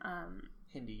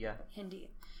 Hindi, yeah.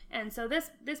 Hindi. And so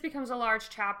this becomes a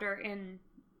large chapter in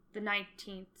the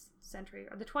 19th century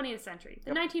or the 20th century,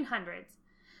 the 1900s,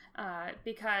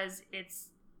 because it's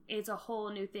a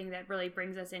whole new thing that really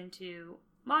brings us into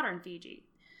modern Fiji.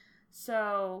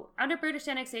 So under British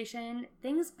annexation,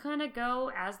 things kind of go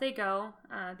as they go.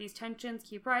 These tensions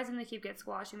keep rising, they keep getting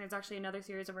squashed. There's actually another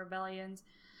series of rebellions.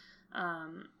 I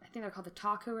think they're called the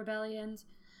Taku rebellions,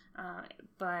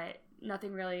 but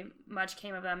nothing really much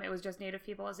came of them. It was just native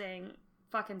people saying,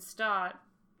 fucking stop,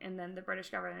 and then the British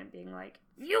government being like,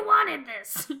 you wanted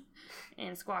this,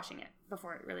 and squashing it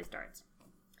before it really starts.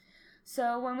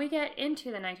 So when we get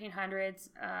into the 1900s,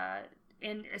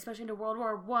 and especially into World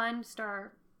War I,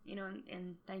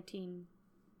 in 19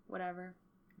 whatever.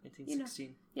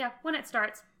 1916. Yeah, when it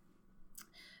starts.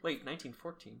 Wait,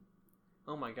 1914.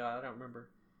 Oh my god, I don't remember.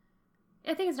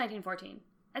 I think it's 1914.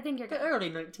 I think you're good. The early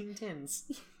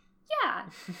 1910s. Yeah.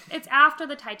 It's after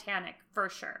the Titanic, for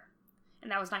sure. And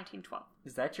that was 1912.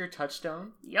 Is that your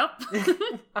touchstone? Yep.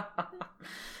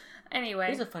 Anyway.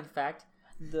 Here's a fun fact.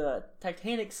 The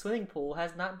Titanic swimming pool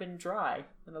has not been dry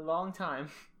in a long time.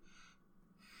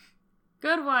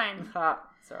 Good one.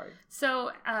 Sorry.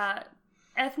 So,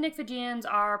 ethnic Fijians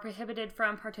are prohibited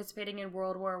from participating in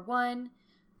World War I.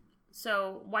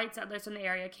 So, white settlers in the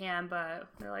area can, but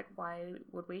they're like, why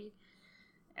would we?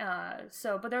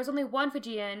 But there was only one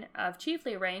Fijian of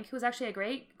chiefly rank who was actually a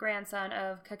great-grandson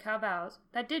of Keke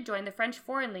that did join the French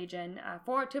Foreign Legion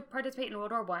to participate in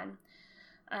World War I.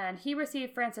 And he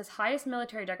received France's highest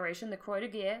military decoration, the Croix de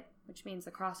Guerre, which means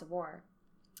the Cross of War,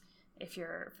 if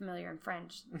you're familiar in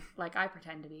French, like I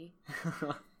pretend to be.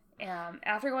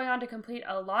 After going on to complete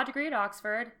a law degree at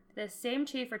Oxford, this same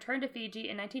chief returned to Fiji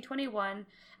in 1921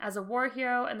 as a war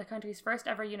hero and the country's first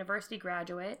ever university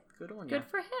graduate. Good on you. Good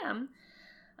for him.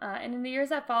 And in the years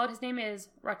that followed, his name is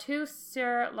Ratu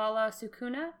Sir Lala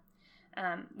Sukuna,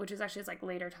 which is actually his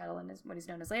later title and what he's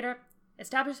known as later,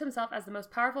 established himself as the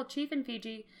most powerful chief in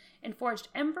Fiji and forged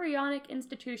embryonic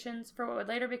institutions for what would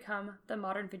later become the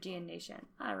modern Fijian nation.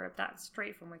 I ripped that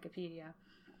straight from Wikipedia.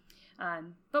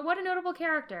 But what a notable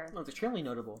character. Oh, it's extremely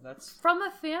notable. That's from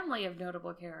a family of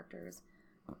notable characters.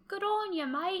 Good on you,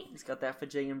 mate. He's got that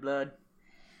Fijian blood.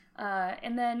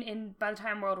 And then by the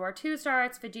time World War II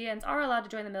starts, Fijians are allowed to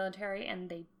join the military, and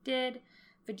they did.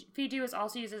 Fiji was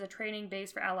also used as a training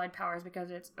base for Allied powers because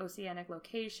of its oceanic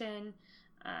location.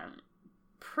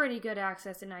 Pretty good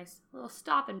access, a nice little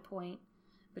stopping point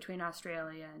between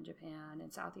Australia and Japan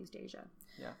and Southeast Asia.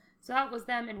 Yeah. So that was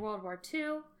them in World War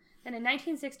II. Then in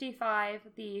 1965,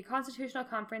 the Constitutional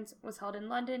Conference was held in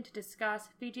London to discuss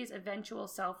Fiji's eventual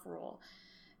self-rule.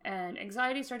 And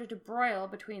anxiety started to broil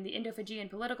between the Indo-Fijian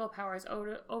political powers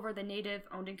over the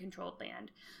native-owned and controlled land.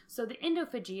 So the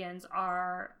Indo-Fijians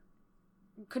are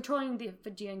controlling the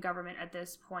Fijian government at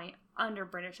this point under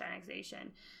British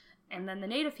annexation. And then the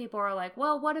native people are like,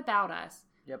 well, what about us?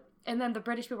 Yep. And then the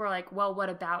British people are like, well, what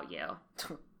about you?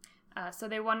 So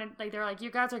they're like,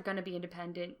 you guys are going to be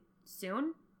independent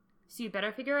soon, so you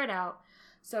better figure it out.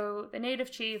 So the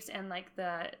native chiefs and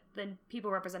the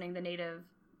people representing the native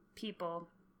people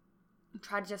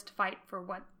try to just fight for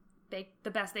what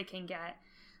the best they can get.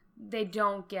 They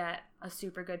don't get a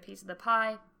super good piece of the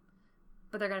pie,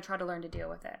 but they're going to try to learn to deal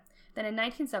with it. Then in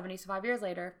 1970, so 5 years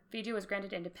later, Fiji was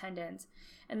granted independence.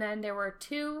 And then there were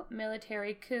 2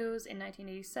 military coups in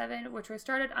 1987, which were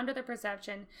started under the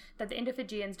perception that the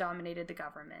Indo-Fijians dominated the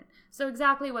government. So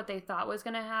exactly what they thought was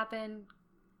going to happen,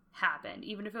 happened.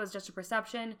 Even if it was just a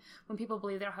perception, when people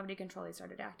believed they don't have any control, they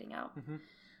started acting out. Mm-hmm.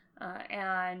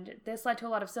 And this led to a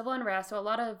lot of civil unrest, so a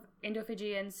lot of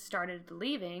Indo-Fijians started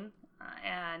leaving,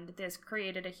 and this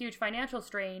created a huge financial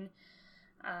strain,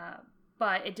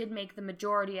 but it did make the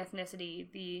majority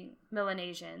ethnicity the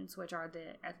Melanesians, which are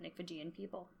the ethnic Fijian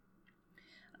people.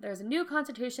 There's a new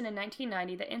constitution in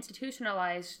 1990 that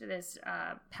institutionalized this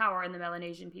power in the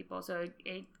Melanesian people, so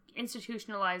it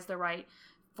institutionalized the right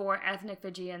for ethnic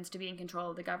Fijians to be in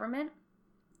control of the government.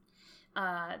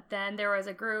 Then there was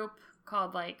a group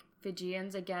called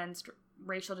Fijians Against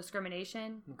Racial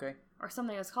Discrimination. Okay. Or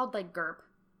something. It was called GERP,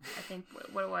 I think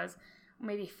what it was.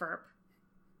 Maybe FERP.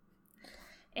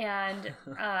 And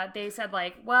they said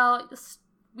well,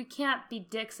 we can't be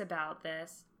dicks about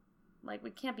this. We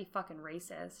can't be fucking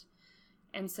racist.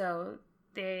 And so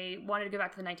they wanted to go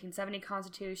back to the 1970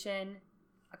 Constitution.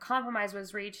 A compromise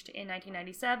was reached in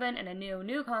 1997, and a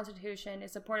new constitution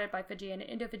is supported by Fijian and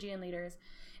Indo-Fijian leaders,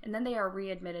 and then they are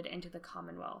readmitted into the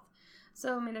Commonwealth.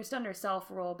 So, they're still under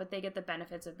self-rule, but they get the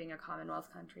benefits of being a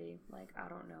Commonwealth country. I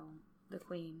don't know, the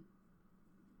Queen.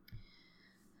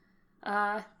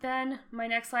 Then my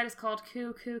next slide is called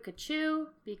Coup Kachu,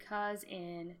 because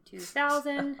in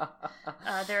 2000,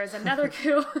 there is another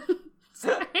coup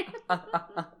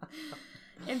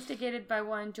instigated by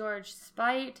one George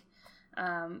Spite,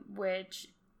 which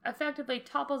effectively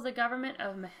topples the government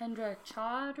of Mahendra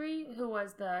Chaudhry, who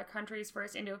was the country's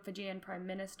first Indo-Fijian prime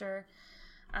minister.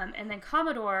 And then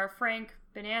Commodore Frank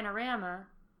Bainimarama,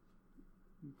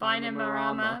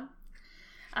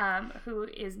 who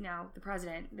is now the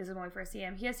president. This is when we first see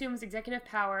him. He assumes executive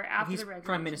power after the regulation. He's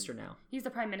prime minister now. He's the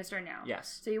prime minister now.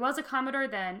 Yes. So he was a Commodore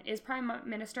then, is prime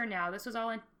minister now. This was all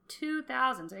in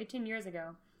 2000, so 18 years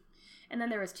ago. And then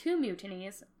there was 2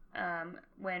 mutinies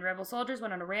when rebel soldiers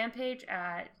went on a rampage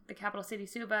at the capital city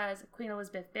Suba's Queen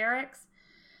Elizabeth Barracks.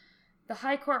 The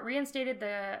High Court reinstated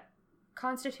the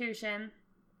constitution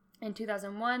in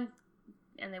 2001,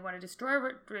 and they wanted to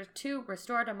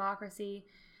restore democracy.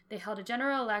 They held a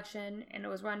general election, and it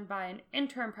was run by an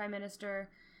interim prime minister,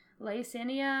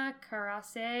 Oceania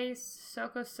Karase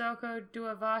Soko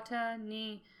Duavata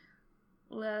ni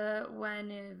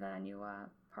Lewenvanua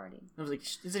Party. It was like,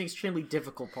 it's an extremely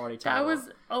difficult party title. That was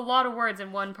a lot of words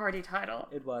in one party title.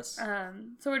 It was.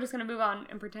 So we're just going to move on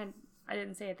and pretend I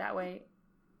didn't say it that way.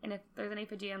 And if there's any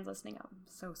Fijians listening, I'm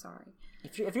so sorry.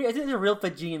 If there's a real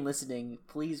Fijian listening,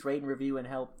 please rate and review and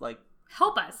help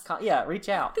us. Reach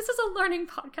out. This is a learning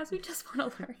podcast. We just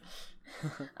want to learn.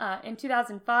 In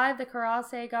 2005, the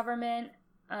Karase government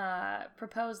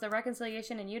proposed the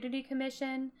Reconciliation and Unity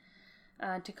Commission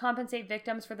to compensate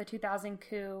victims for the 2000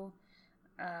 coup.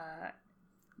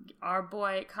 Our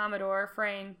boy Commodore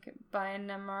Frank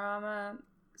Bainimarama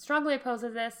strongly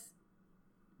opposes this,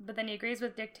 but then he agrees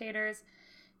with dictators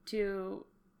to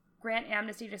grant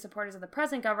amnesty to supporters of the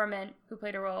present government who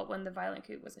played a role when the violent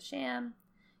coup was a sham.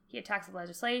 He attacks the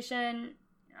legislation,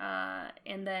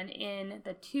 and then in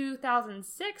the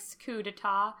 2006 coup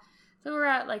d'etat, so we're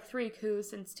at 3 coups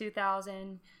since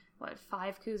 2000,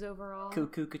 5 coups overall?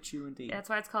 Cuckoo-cachu indeed. That's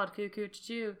why it's called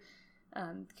cuckoo-cachu.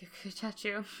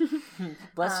 Cuckoo-cachu.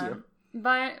 Bless you.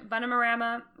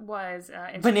 Bainimarama was...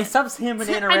 Stop saying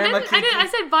Bananarama. I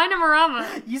said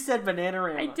Bainimarama. You said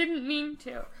Bananarama. I didn't mean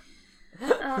to.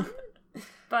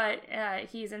 But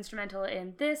he's instrumental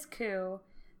in this coup.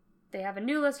 They have a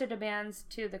new list of demands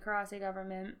to the Karase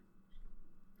government.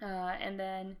 And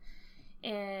then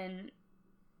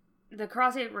the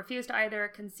Karase refused to either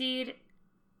concede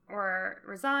or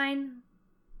resign.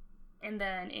 And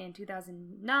then in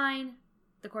 2009,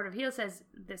 the Court of Appeal says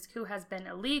this coup has been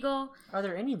illegal. Are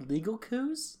there any legal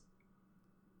coups?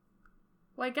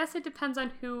 Well, I guess it depends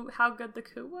on how good the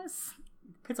coup was.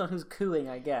 Depends on who's cooing,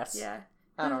 I guess. Yeah.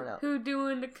 I don't know. Who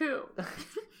doing the coup?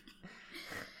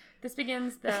 This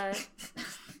begins the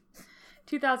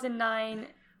 2009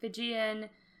 Fijian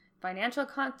financial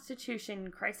constitution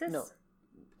crisis. No.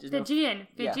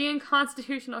 Fijian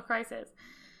constitutional crisis.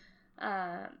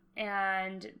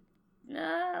 And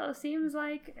seems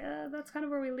like that's kind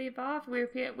of where we leave off. We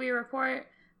report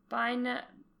Bainimarama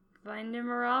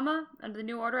under the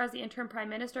new order as the interim prime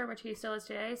minister, which he still is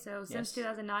today. So since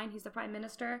 2009, he's the prime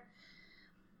minister.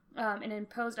 And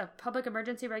imposed a public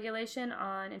emergency regulation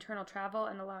on internal travel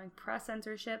and allowing press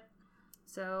censorship.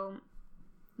 So,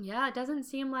 yeah, it doesn't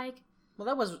seem like... Well,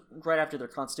 that was right after their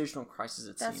constitutional crisis,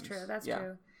 it seems. That's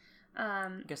true.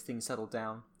 I guess things settled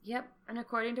down. Yep, and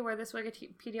according to where this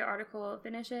Wikipedia article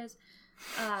finishes...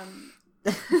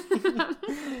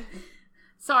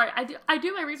 Sorry, I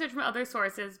do my research from other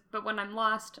sources, but when I'm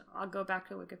lost, I'll go back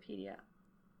to Wikipedia.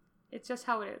 It's just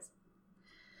how it is.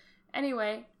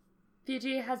 Anyway...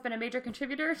 Fiji has been a major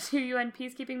contributor to UN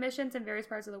peacekeeping missions in various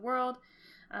parts of the world,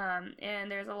 and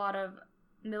there's a lot of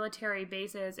military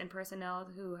bases and personnel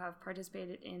who have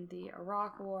participated in the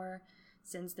Iraq War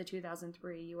since the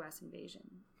 2003 U.S.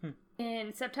 invasion.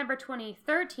 In September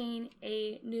 2013,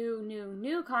 a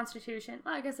new constitution,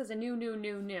 well, I guess it's a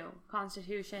new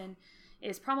constitution,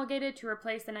 is promulgated to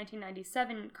replace the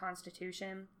 1997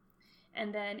 constitution.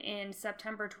 And then in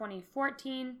September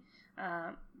 2014,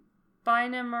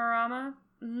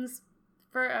 Bainimarama's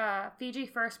Fiji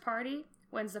First Party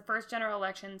wins the first general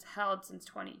elections held since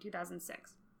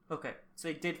 2006. Okay, so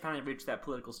they did finally reach that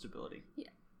political stability. Yeah.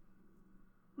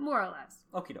 More or less.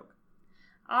 Okie doke.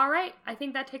 All right, I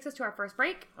think that takes us to our first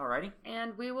break. Alrighty.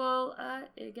 And we will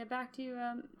get back to you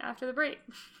after the break.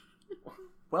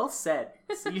 Well said.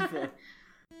 See you then.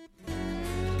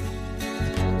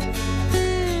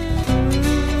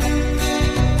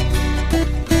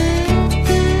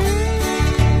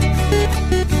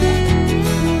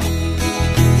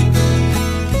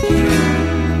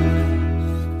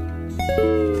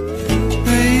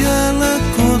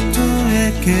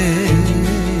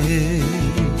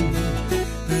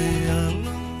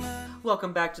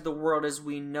 Welcome back to The World as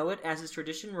We Know It. As is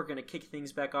tradition, we're going to kick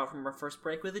things back off from our first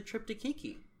break with a trip to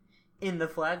Keke in the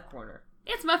Flag Corner.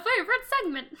 It's my favorite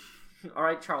segment. All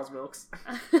right, Charles Wilkes.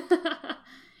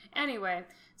 Anyway,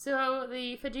 so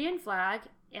the Fijian flag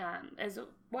is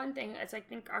one thing. It's, I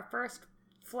think, our first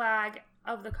flag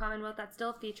of the Commonwealth that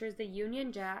still features the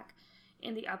Union Jack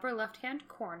in the upper left-hand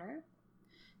corner.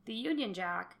 The Union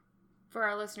Jack, for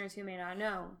our listeners who may not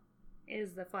know,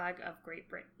 is the flag of Great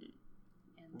Britain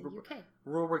and the UK.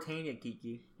 Rural Britannia,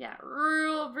 Keke. Yeah,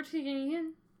 rural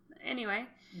Britannia. Anyway,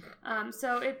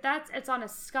 so it's on a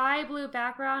sky blue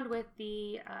background with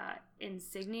the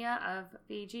insignia of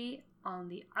Fiji on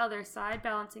the other side,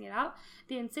 balancing it out.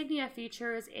 The insignia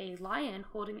features a lion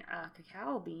holding a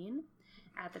cacao bean,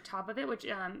 at the top of it, which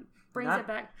brings it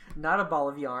back. Not a ball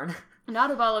of yarn.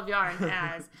 Not a ball of yarn,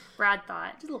 as Brad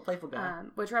thought. Just a little playful guy.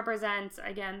 Which represents,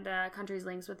 again, the country's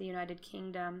links with the United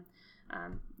Kingdom,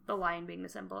 the lion being the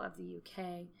symbol of the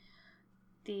UK.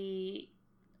 The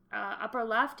upper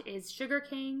left is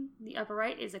sugarcane. The upper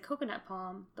right is a coconut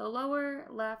palm. The lower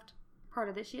left part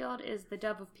of the shield is the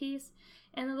dove of peace.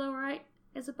 And the lower right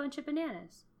is a bunch of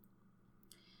bananas.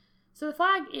 So the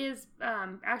flag is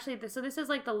this is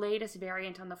like the latest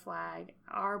variant on the flag.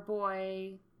 Our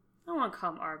boy, I don't want to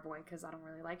call him our boy because I don't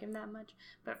really like him that much,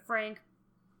 but Frank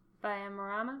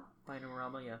Bainimarama,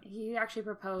 yeah. He actually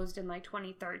proposed in like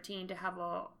 2013 to have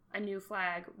a new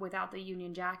flag without the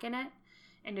Union Jack in it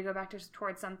and to go back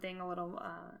towards something a little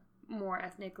more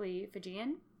ethnically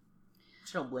Fijian.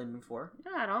 Which I don't blame him for.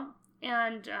 No, I don't.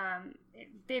 And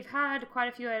they've had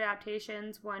quite a few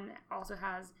adaptations. One also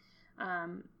has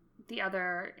the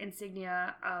other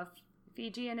insignia of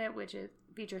Fiji in it, which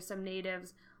features some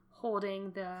natives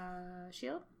holding the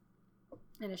shield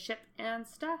in a ship and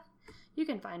stuff. You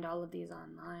can find all of these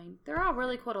online. They're all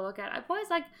really cool to look at. I've always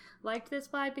liked this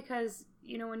flag because,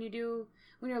 you know, when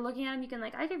you're looking at them, you can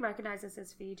I can recognize this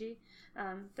as Fiji.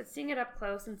 But seeing it up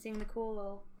close and seeing the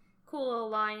cool little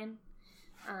lion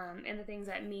and the things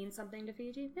that mean something to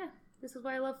Fiji, yeah, this is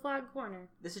why I love Flag Corner.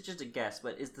 This is just a guess,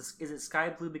 but is it sky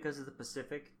blue because of the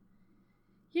Pacific?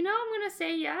 You know, I'm going to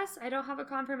say yes. I don't have a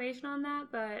confirmation on that,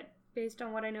 but based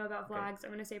on what I know about flags, I'm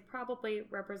going to say probably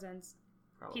represents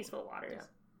peaceful waters.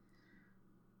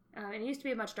 Yeah. It used to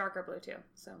be a much darker blue, too.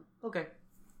 So okay.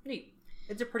 Neat.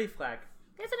 It's a pretty flag.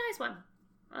 It's a nice one.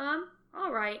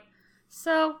 All right.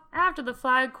 So, after the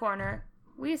Flag Corner,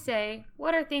 we say,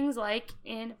 what are things like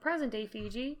in present-day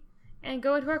Fiji? And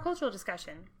go into our cultural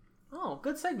discussion. Oh,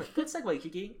 good segment. Good segue,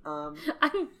 Keke.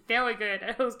 I'm very good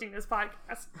at hosting this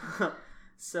podcast.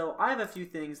 So I have a few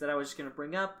things that I was just going to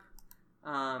bring up.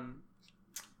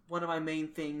 One of my main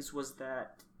things was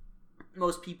that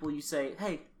most people, you say,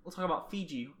 hey, we'll talk about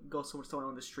Fiji. Go someone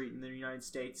on the street in the United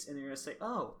States, and they're going to say,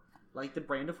 oh, like the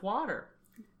brand of water.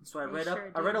 And so I read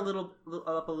a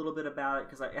little bit about it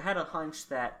because I had a hunch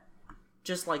that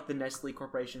just like the Nestle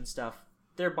Corporation stuff,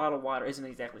 their bottled water isn't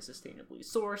exactly sustainably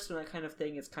sourced and that kind of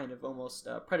thing. It's kind of almost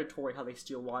predatory how they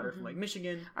steal water from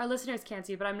Michigan. Our listeners can't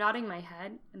see, but I'm nodding my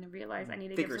head and I realize I need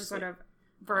to give some sort of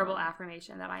verbal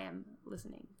affirmation that I am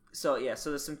listening. So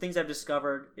there's some things I've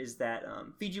discovered is that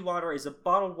Fiji water is a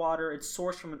bottled water. It's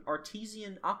sourced from an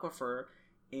artesian aquifer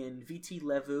in Viti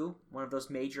Levu, one of those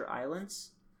major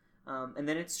islands. And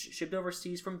then it's shipped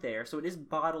overseas from there. So it is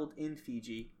bottled in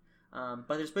Fiji. But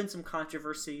there's been some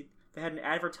controversy. They had an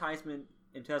advertisement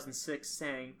in 2006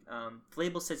 saying the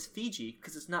label says Fiji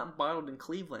because it's not bottled in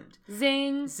Cleveland.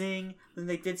 Zing. Then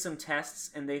they did some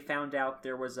tests and they found out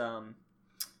there was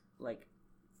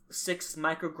 6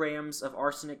 micrograms of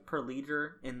arsenic per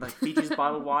liter in Fiji's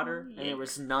bottled water, and there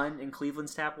was none in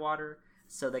Cleveland's tap water.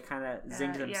 So they kind of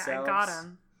zinged themselves. Yeah, I got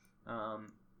them.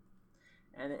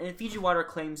 And Fiji water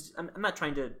claims. I'm not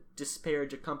trying to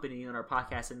disparage a company on our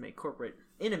podcast and make corporate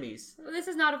enemies. Well, this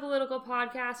is not a political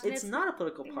podcast. It's not a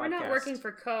political podcast. We're not working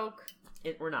for Coke.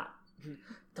 We're not.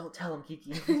 Don't tell them,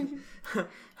 Keke.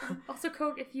 Also,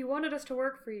 Coke, if you wanted us to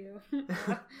work for you,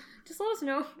 just let us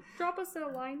know. Drop us a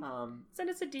line. Send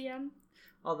us a DM.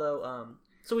 Although,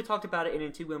 so we talked about it in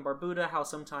Antigua and Barbuda, how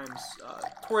sometimes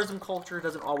tourism culture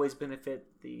doesn't always benefit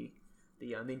the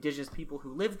indigenous people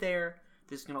who live there.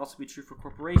 This can also be true for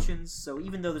corporations. So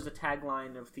even though there's a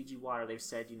tagline of Fiji Water, they've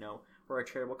said, we're a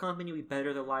charitable company, we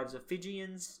better the lives of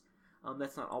Fijians.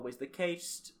 That's not always the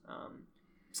case.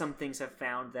 Some things have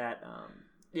found that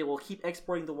they will keep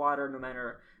exporting the water no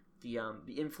matter the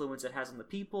influence it has on the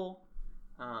people.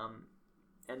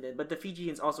 But the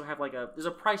Fijians also have there's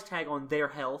a price tag on their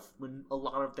health when a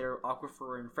lot of their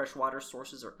aquifer and freshwater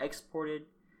sources are exported,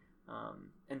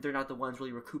 and they're not the ones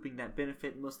really recouping that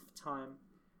benefit most of the time.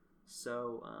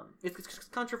 So it's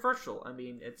controversial. I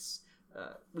mean, it's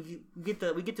we get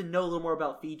to know a little more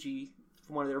about Fiji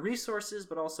from one of their resources,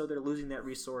 but also they're losing that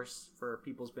resource for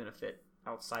people's benefit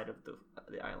outside of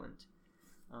the island.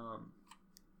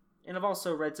 And I've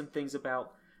also read some things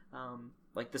about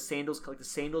the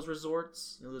sandals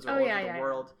resorts. Those are all over the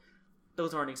world.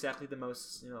 Those aren't exactly the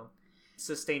most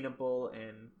sustainable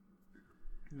and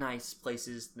nice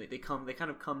places. They kind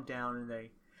of come down and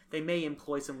they may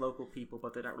employ some local people,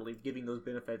 but they're not really giving those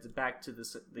benefits back to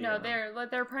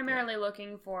they're primarily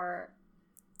looking for,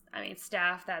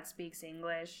 staff that speaks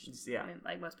English. Yeah.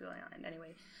 Like most people on the island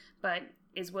anyway, but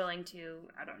is willing to,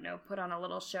 put on a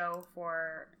little show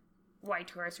for white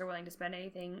tourists who are willing to spend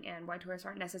anything, and white tourists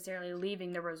aren't necessarily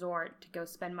leaving the resort to go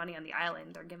spend money on the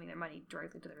island. They're giving their money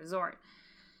directly to the resort.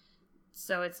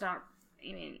 So it's not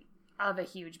I mean, of a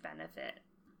huge benefit.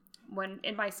 When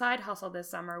in my side hustle this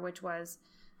summer, which was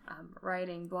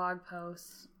writing blog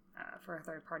posts for a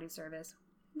third-party service,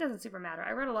 it doesn't super matter.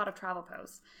 I wrote a lot of travel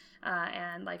posts,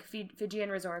 and like Fijian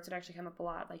resorts would actually come up a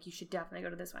lot. Like, you should definitely go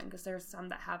to this one because there's some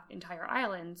that have entire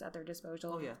islands at their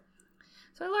disposal. Oh yeah.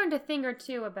 So I learned a thing or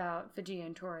two about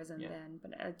Fijian tourism then,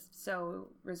 but it's so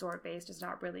resort-based. It's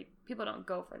not really, people don't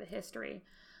go for the history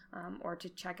or to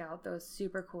check out those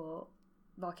super cool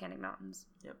volcanic mountains.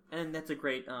 Yep, and that's a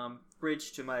great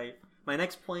bridge to my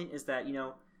next point is that,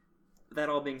 that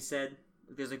all being said,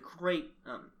 there's a great,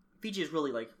 Fiji is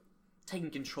really like taking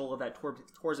control of that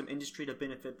tourism industry to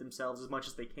benefit themselves as much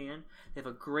as they can. They have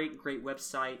a great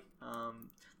website.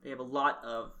 They have a lot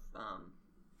of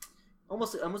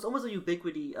almost a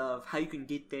ubiquity of how you can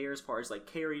get there as far as like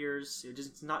carriers.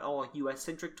 It's not all U.S.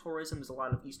 centric tourism. There's a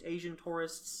lot of East Asian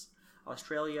tourists,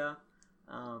 Australia.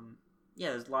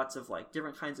 There's lots of like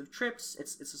different kinds of trips.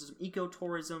 It's some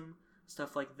ecotourism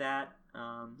stuff like that.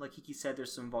 Like Keke said,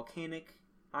 there's some volcanic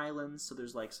islands, so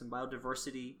there's like some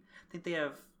biodiversity. I think they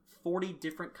have 40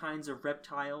 different kinds of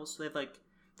reptiles. So they have like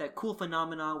that cool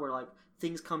phenomena where like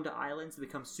things come to islands and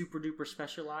become super duper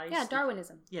specialized. Yeah,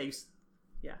 Darwinism. Yeah,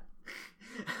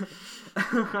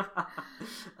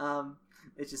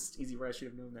 it's just easy where I should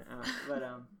have known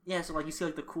that. So like you see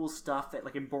like the cool stuff that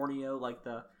like in Borneo, like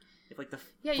the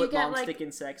foot long stick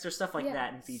insects or stuff like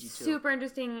that in Fiji too. Super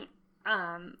interesting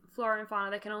flora and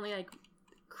fauna that can only like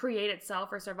create itself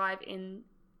or survive in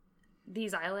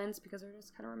these islands because they're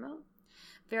just kind of remote.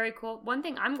 Very cool. One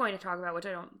thing I'm going to talk about, which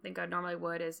I don't think I normally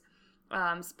would, is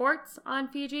sports on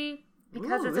Fiji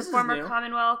because it's a former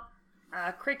Commonwealth.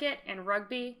 Cricket and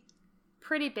rugby,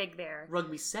 pretty big there.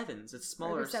 Rugby sevens, it's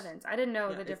smaller. Rugby sevens. I didn't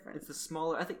know the difference. It's the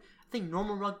smaller. I think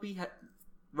normal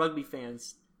rugby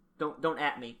fans don't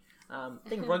at me. I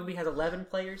think rugby has 11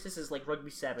 players. This is like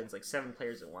rugby sevens, like 7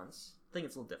 players at once. I think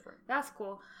it's a little different. That's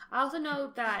cool. I also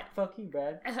know that fuck you,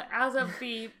 Brad. As of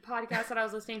the podcast that I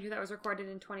was listening to that was recorded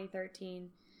in 2013,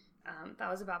 that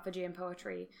was about Fijian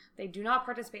poetry. They do not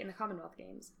participate in the Commonwealth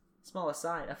Games. Small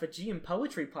aside, a Fijian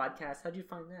poetry podcast. How'd you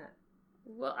find that?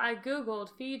 Well, I googled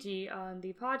Fiji on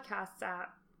the podcasts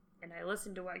app, and I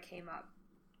listened to what came up.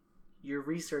 Your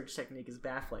research technique is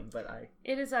baffling, but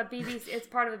It is a BBC. It's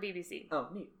part of the BBC. Oh,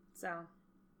 neat. So,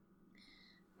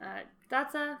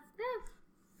 that's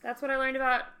what I learned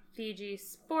about Fiji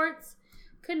sports.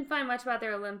 Couldn't find much about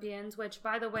their Olympians, which,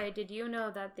 by the way, did you know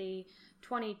that the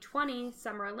 2020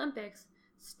 Summer Olympics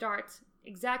starts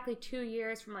exactly 2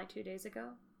 years from like 2 days ago?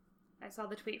 I saw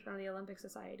the tweet from the Olympic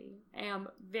Society. I am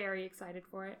very excited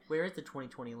for it. Where is the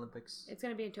 2020 Olympics? It's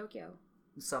going to be in Tokyo.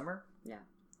 Summer? Yeah.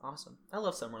 Awesome. I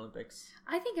love Summer Olympics.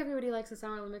 I think everybody likes the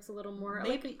Summer Olympics a little more.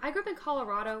 Maybe. Like, I grew up in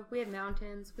Colorado. We have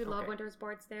mountains. We love winter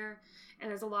sports there. And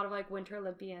there's a lot of like Winter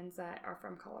Olympians that are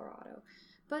from Colorado.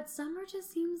 But summer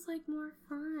just seems like more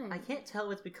fun. I can't tell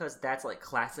if it's because that's like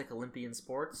classic Olympian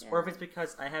sports or if it's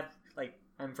because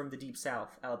I'm from the deep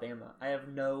south, Alabama. I have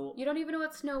no... You don't even know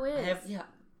what snow is.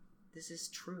 This is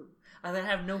true. I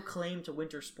have no claim to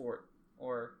winter sport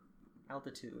or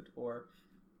altitude or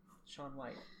Shaun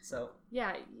White. So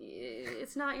yeah,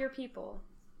 it's not your people.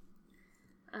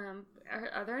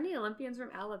 Are there any Olympians from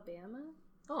Alabama?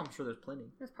 Oh, I'm sure there's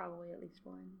plenty. There's probably at least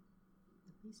one.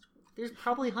 There's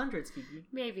probably hundreds, Keke.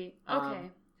 Maybe. Okay.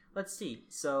 Let's see.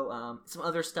 So some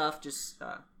other stuff, just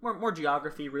more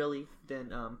geography really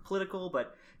than political.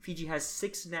 But Fiji has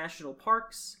 6 national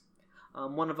parks.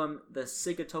 One of them, the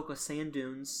Sigatoka Sand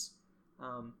Dunes.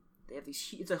 They have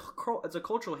these. It's a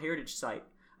cultural heritage site.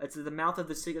 It's at the mouth of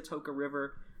the Sigatoka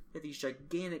River. They have these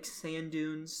gigantic sand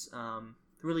dunes,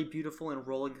 really beautiful and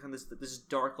rolling on this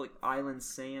dark like island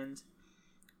sand.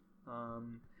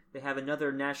 They have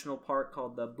another national park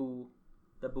called the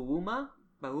Bauma.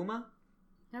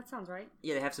 That sounds right.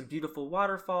 Yeah, they have some beautiful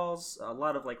waterfalls, a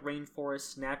lot of like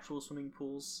rainforests, natural swimming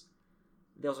pools.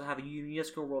 They also have a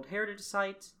UNESCO World Heritage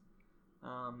Site.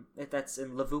 That's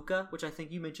in Levuka, which I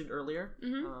think you mentioned earlier.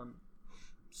 Mm-hmm.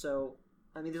 So,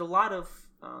 I mean, there's a lot of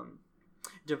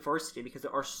diversity because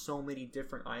there are so many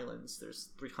different islands. There's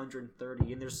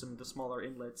 330, and there's some of the smaller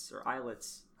inlets or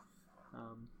islets.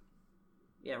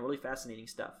 Yeah, really fascinating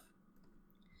stuff.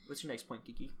 What's your next point,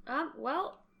 Keke?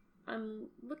 Well, I'm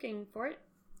looking for it.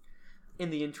 In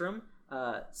the interim,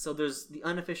 so there's the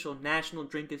unofficial national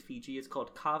drink of Fiji. It's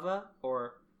called kava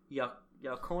or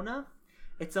yakona.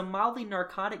 It's a mildly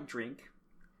narcotic drink.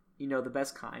 You know, the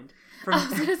best kind. I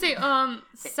was going to say,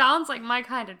 sounds like my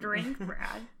kind of drink,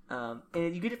 Brad.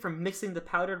 And you get it from mixing the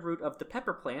powdered root of the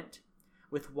pepper plant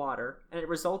with water, and it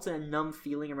results in a numb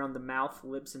feeling around the mouth,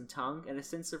 lips, and tongue, and a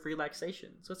sense of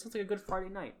relaxation. So it sounds like a good Friday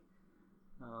night.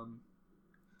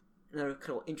 another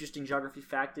kind of interesting geography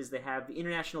fact is they have the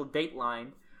international date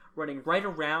line running right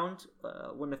around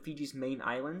one of Fiji's main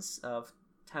islands of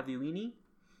Tavuini.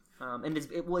 And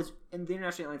the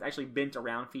international line's actually bent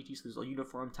around Fiji, so there's a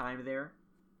uniform time there.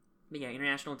 But yeah,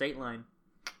 international date line,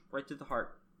 right through the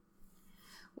heart.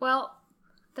 Well,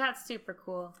 that's super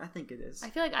cool. I think it is. I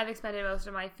feel like I've expended most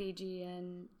of my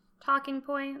Fijian talking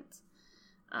points.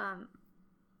 I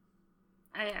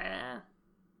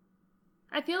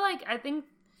think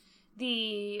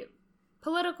the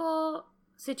political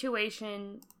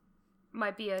situation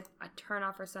might be a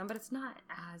turnoff for some, but it's not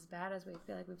as bad as we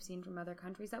feel like we've seen from other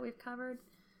countries that we've covered.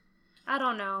 I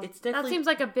don't know. That seems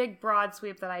like a big broad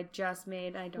sweep that I just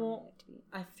made. I don't want it to be.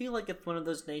 I feel like it's one of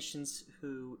those nations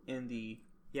who in the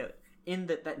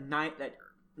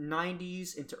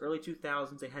 90s into early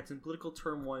 2000s they had some political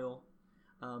turmoil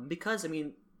because I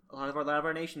mean a lot of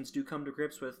our nations do come to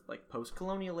grips with like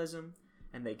post-colonialism,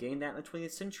 and they gained that in the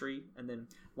 20th century. And then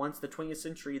once the 20th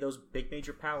century, those big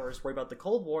major powers worry about the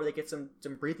Cold War, they get some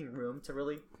breathing room to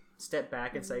really step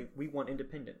back and say, we want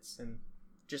independence. And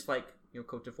just like,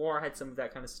 Cote d'Ivoire had some of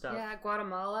that kind of stuff. Yeah,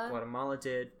 Guatemala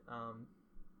did.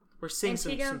 We're seeing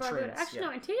some trends. Actually,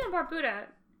 no, Antigua and Barbuda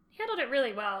handled it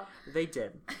really well. They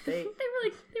did. They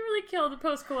really killed the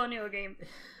post-colonial game.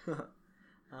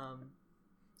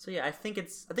 So yeah, I think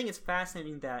it's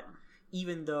fascinating that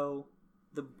even though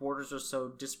the borders are so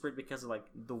disparate because of like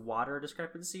the water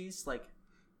discrepancies, like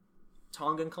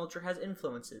Tongan culture has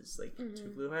influences, like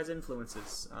Tuvalu has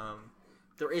influences.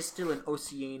 There is still an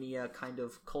Oceania kind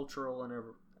of cultural and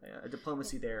a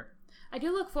diplomacy there. I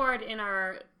do look forward in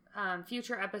our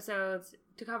future episodes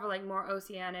to cover like more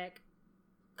oceanic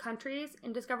countries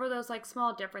and discover those like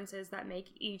small differences that make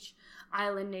each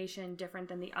island nation different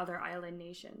than the other island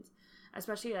nations.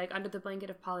 Especially like under the blanket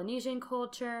of Polynesian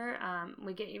culture.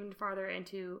 We get even farther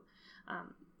into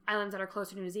islands that are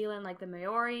closer to New Zealand, like the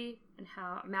Maori, and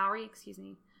how the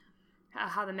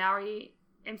Maori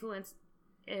influence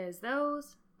is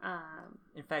those.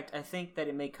 In fact, I think that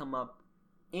it may come up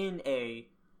in a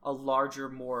larger,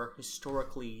 more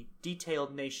historically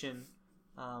detailed nation,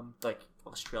 like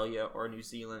Australia or New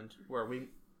Zealand, where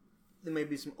there may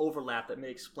be some overlap that may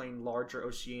explain larger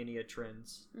Oceania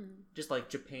trends. Just like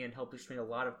Japan helped explain a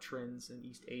lot of trends in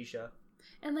East Asia.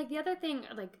 And like the other thing,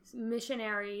 like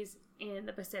missionaries in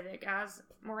the Pacific, as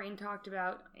Maureen talked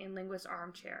about in Linguist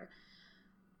Armchair,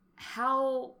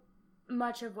 how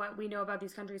much of what we know about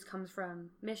these countries comes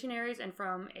from missionaries and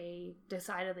from a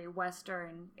decidedly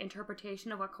Western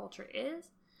interpretation of what culture is.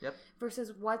 Yep.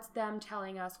 Versus what's them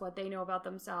telling us what they know about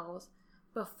themselves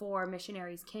before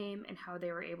missionaries came and how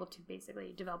they were able to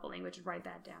basically develop a language and write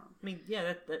that down. I mean,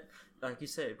 yeah, that like you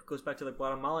said, it goes back to the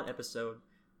Guatemalan episode.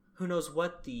 Who knows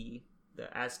what the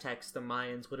Aztecs, the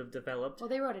Mayans would have developed? Well,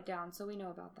 they wrote it down, so we know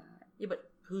about that. Yeah,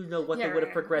 but who knows what they would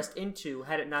have progressed into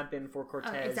had it not been for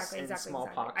Cortez and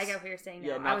smallpox. I get what you're saying now.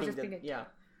 Yeah, I was just thinking. Yeah.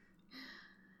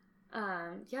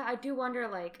 Yeah, I do wonder,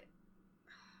 like,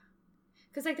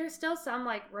 because like there's still some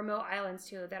like remote islands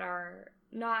too that are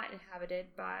not inhabited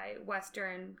by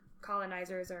Western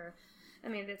colonizers, or I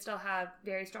mean they still have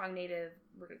very strong native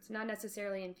roots, not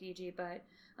necessarily in Fiji, but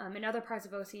in other parts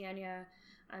of Oceania.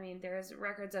 I mean there's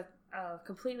records of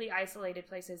completely isolated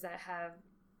places that have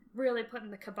really put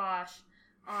in the kibosh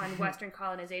on Western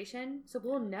colonization, so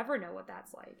we'll never know what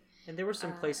that's like. And there were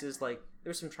some places like there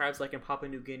were some tribes like in Papua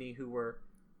New Guinea who were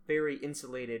very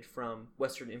insulated from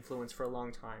Western influence for a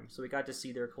long time, so we got to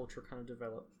see their culture kind of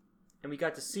develop. And we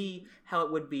got to see how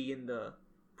it would be in the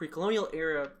pre-colonial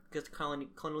era because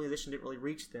colonialization didn't really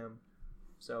reach them.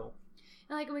 So,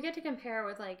 and like we get to compare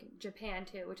with like Japan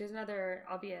too, which is another,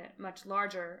 albeit much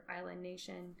larger island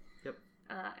nation. Yep.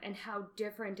 And how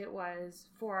different it was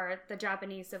for the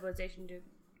Japanese civilization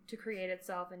to create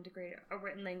itself and to create a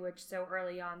written language so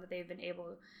early on that they've been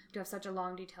able to have such a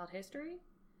long, detailed history.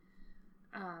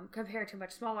 Compared to a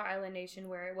much smaller island nation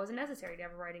where it wasn't necessary to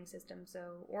have a writing system,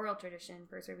 so oral tradition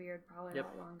persevered probably a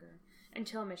lot longer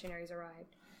until missionaries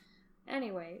arrived.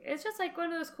 Anyway, it's just like one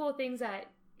of those cool things that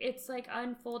it's like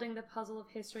unfolding the puzzle of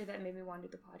history that made me want to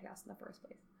do the podcast in the first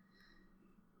place.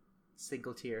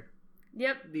 Single tear.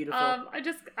 Yep. Beautiful. I'm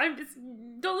just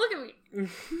don't look at me.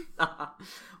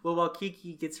 Well, while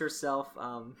Keke gets herself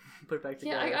put back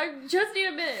together. Yeah, I just need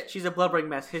a minute. She's a blubbering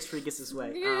mess. History gets his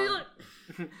way.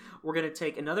 We're going to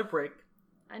take another break.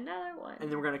 Another one. And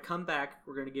then we're going to come back.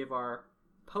 We're going to give our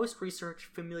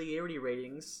post-research familiarity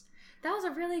ratings. That was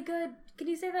a really good... Can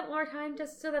you say that one more time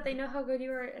just so that they know how good you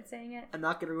were at saying it? I'm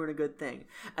not going to ruin a good thing.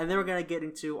 And then we're going to get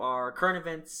into our current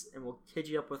events, and we'll hit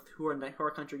you up with who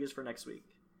our country is for next week.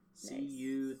 Nice. See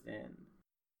you then.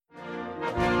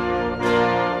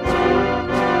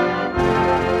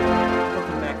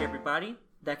 everybody.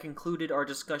 That concluded our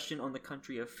discussion on the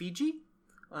country of Fiji.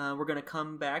 We're going to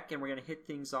come back and we're going to hit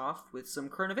things off with some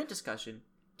current event discussion.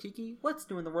 Keke, what's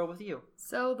new in the world with you?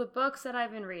 So the books that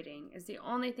I've been reading is the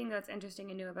only thing that's interesting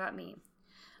and new about me.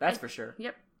 That's for sure.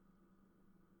 Yep.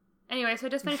 Anyway, so I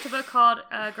just finished a book called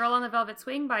Girl on the Velvet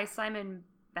Swing by Simon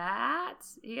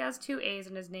Batts. He has 2 A's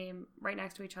in his name right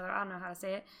next to each other. I don't know how to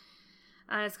say it.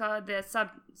 It's called, the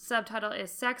subtitle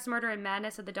is Sex, Murder, and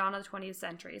Madness at the Dawn of the 20th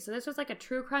Century. So this was like a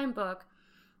true crime book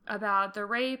about the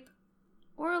rape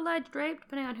or alleged rape,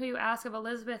 depending on who you ask, of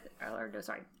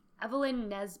Evelyn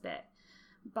Nesbit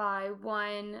by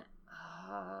one,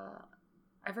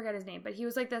 I forget his name, but he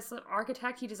was like this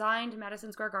architect. He designed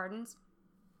Madison Square Gardens.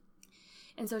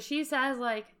 And so she says,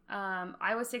 like,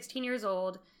 I was 16 years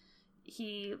old.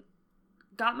 He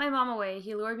got my mom away.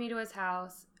 He lured me to his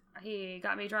house. He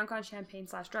got me drunk on champagne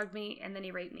 / drugged me, and then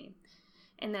he raped me.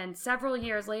 And then several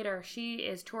years later, she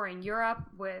is touring Europe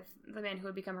with the man who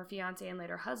would become her fiance and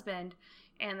later husband.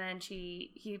 And then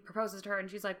he proposes to her, and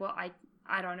she's like, well,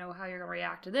 I don't know how you're going to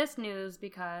react to this news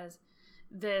because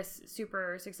this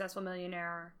super successful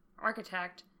millionaire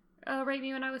architect raped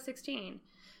me when I was 16.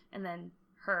 And then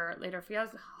her later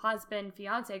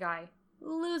fiance guy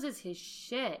loses his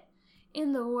shit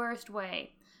in the worst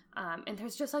way. And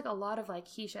there's just like a lot of like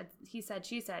he said,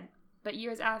 she said. But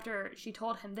years after she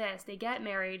told him this, they get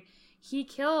married. He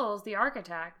kills the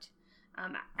architect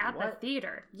at the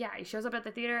theater. Yeah, he shows up at the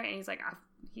theater and he's like,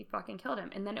 he fucking killed him.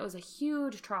 And then it was a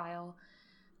huge trial.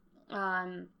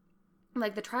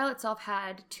 Like the trial itself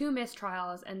had 2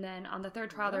 mistrials, and then on the 3rd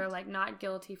trial they're like not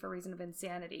guilty for reason of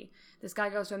insanity. This guy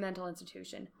goes to a mental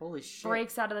institution. Holy shit.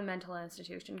 Breaks out of the mental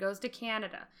institution, goes to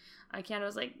Canada.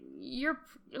 Canada's like,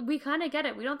 we kind of get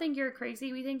it. We don't think you're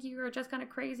crazy. We think you're just kind of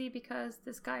crazy because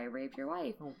this guy raped your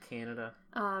wife. Oh, Canada.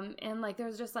 And like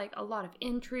there's just like a lot of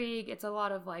intrigue. It's a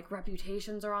lot of like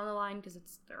reputations are on the line because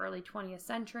it's the early 20th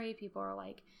century. People are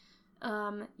like,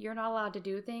 you're not allowed to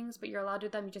do things, but you're allowed to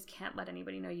do them. You just can't let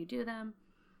anybody know you do them.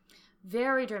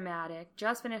 Very dramatic.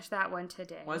 Just finished that one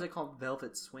today. Why is it called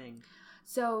Velvet Swing?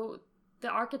 So the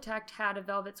architect had a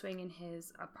velvet swing in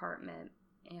his apartment,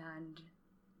 and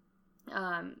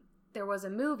there was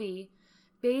a movie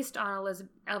based on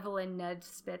Evelyn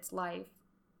Nesbit's life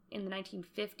in the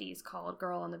 1950s called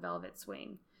Girl on the Velvet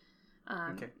Swing.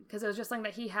 Because it was just something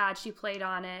that he had. She played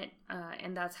on it,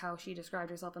 and that's how she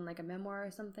described herself in like a memoir or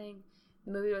something.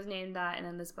 The movie was named that, and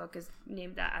then this book is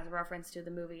named that as a reference to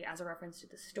the movie, as a reference to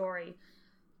the story.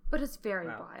 But it's very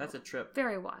wild. That's a trip.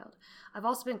 Very wild. I've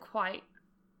also been quite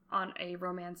on a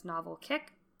romance novel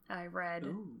kick. I read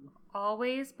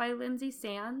Always by Lindsay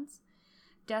Sands,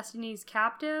 Destiny's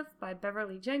Captive by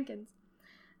Beverly Jenkins,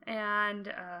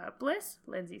 and Bliss,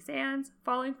 Lindsay Sands,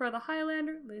 Falling for the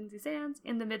Highlander, Lindsay Sands,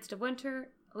 In the Midst of Winter,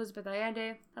 Elizabeth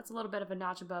Allende. That's a little bit of a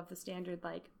notch above the standard,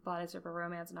 like, bodice ripper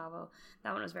romance novel.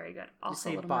 That one was very good. Also,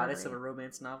 you say bodice of a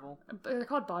romance novel? They're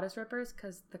called bodice rippers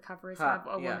because the covers have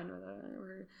a woman with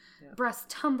her breasts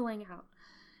tumbling out.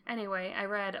 Anyway, I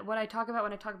read What I Talk About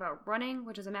When I Talk About Running,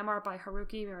 which is a memoir by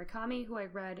Haruki Murakami, who I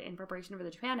read in preparation for the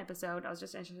Japan episode. I was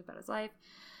just interested about his life.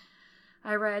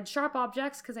 I read Sharp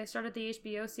Objects because I started the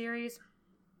HBO series.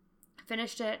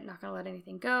 Finished it. Not going to let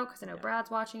anything go because I know Brad's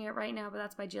watching it right now, but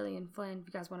that's by Gillian Flynn if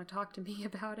you guys want to talk to me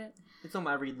about it. It's on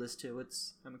my read list too.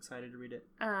 I'm excited to read it.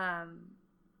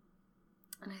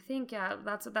 And I think,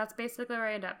 that's basically where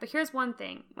I end up. But here's one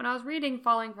thing. When I was reading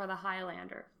Falling for the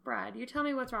Highlander, Brad, you tell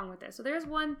me what's wrong with this. So there's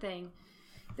one thing.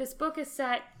 This book is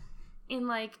set in,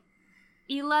 like,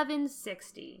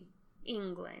 1160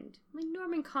 England. Like,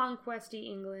 Norman Conquest-y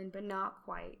England, but not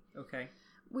quite. Okay.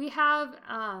 We have,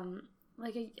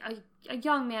 like, a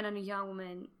young man and a young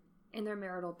woman in their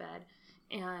marital bed.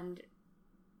 And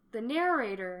the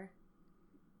narrator...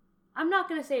 I'm not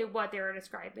going to say what they were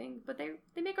describing, but they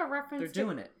make a reference They're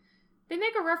doing it. They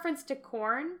make a reference to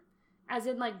corn, as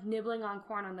in, like, nibbling on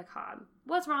corn on the cob.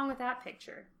 What's wrong with that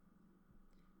picture?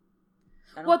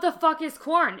 What the fuck is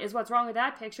corn is what's wrong with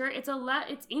that picture. It's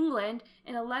England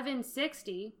in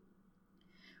 1160.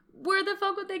 Where the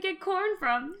fuck would they get corn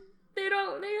from? They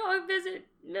don't visit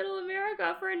Middle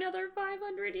America for another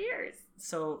 500 years.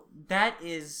 So that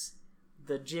is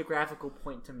the geographical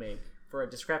point to make for a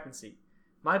discrepancy.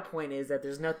 My point is that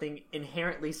there's nothing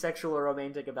inherently sexual or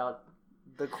romantic about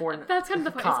the corn. That's kind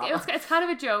of the point. It's kind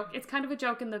of a joke. It's kind of a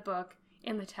joke in the book,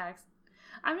 in the text.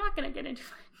 I'm not gonna get into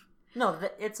it. No,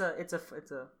 it's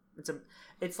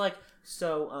like,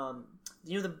 so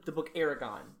you know the book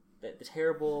Aragon, the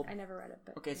terrible. I never read it,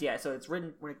 but okay, so it's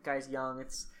written when a guy's young.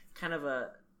 It's kind of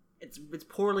it's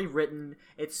poorly written.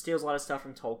 It steals a lot of stuff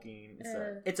from Tolkien.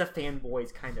 It's a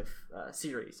fanboys kind of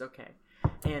series. Okay.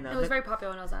 And it was very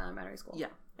popular when I was in elementary school. Yeah,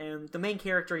 And the main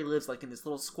character, he lives like in this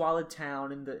little squalid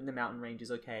town in the mountain ranges,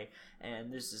 okay?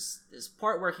 And there's this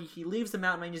part where he leaves the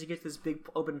mountain ranges, he gets to this big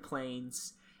open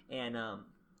plains, and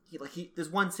there's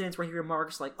one sentence where he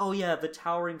remarks like, "Oh yeah, the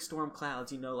towering storm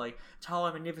clouds, like tall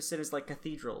and magnificent as like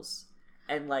cathedrals."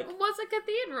 And like, what's a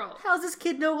cathedral? How does this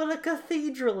kid know what a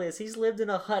cathedral is? He's lived in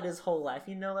a hut his whole life,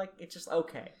 like it's just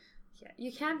okay. Yeah,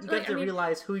 you can't. You got to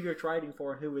realize who you're writing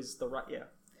for and who is the right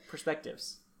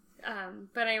perspectives.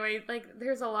 But anyway, like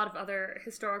there's a lot of other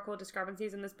historical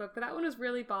discrepancies in this book, but that one was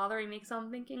really bothering me because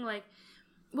I'm thinking like,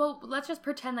 well, let's just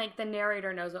pretend like the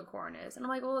narrator knows what corn is. And I'm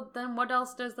like, well, then what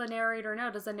else does the narrator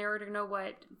know? Does the narrator know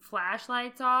what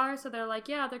flashlights are? So they're like,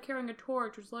 yeah, they're carrying a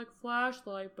torch. It's like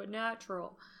flashlight, but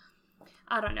natural.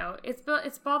 I don't know.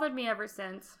 It's bothered me ever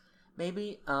since.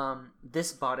 Maybe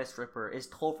this bodice ripper is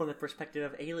told from the perspective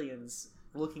of aliens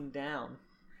looking down.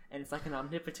 And it's like an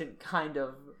omnipotent kind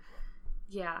of...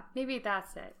 Yeah, maybe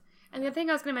that's it. And the other thing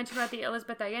I was going to mention about the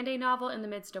Elizabeth Allende novel, In the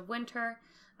Midst of Winter...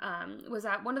 was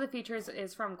that one of the features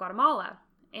is from Guatemala,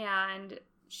 and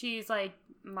she's like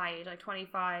my age, like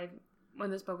 25,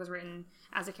 when this book was written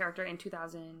as a character in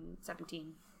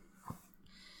 2017.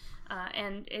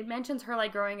 And it mentions her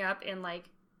like growing up in like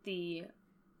the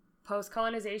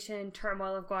post-colonization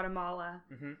turmoil of Guatemala.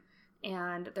 Mm-hmm.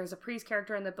 And there's a priest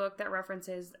character in the book that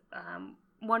references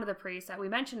one of the priests that we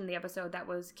mentioned in the episode that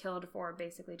was killed for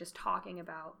basically just talking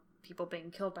about people being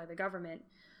killed by the government.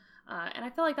 And I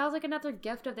feel like that was like another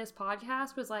gift of this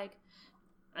podcast was like,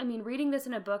 I mean, reading this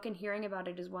in a book and hearing about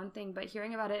it is one thing, but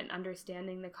hearing about it and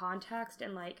understanding the context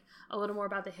and like a little more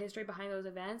about the history behind those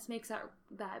events makes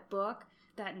that book,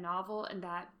 that novel, and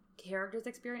that character's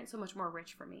experience so much more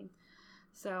rich for me.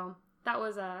 So that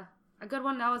was a good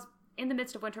one. That was In the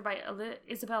Midst of Winter by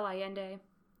Isabel Allende.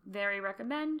 Very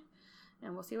recommend.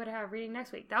 And we'll see what I have reading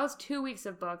next week. That was 2 weeks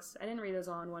of books. I didn't read those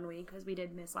all in 1 week because we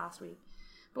did miss last week.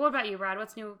 But what about you, Brad?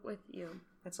 What's new with you?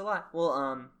 That's a lot.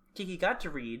 Well, Keke got to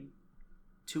read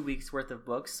 2 weeks worth of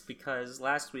books because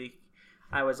last week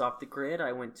I was off the grid.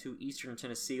 I went to Eastern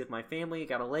Tennessee with my family,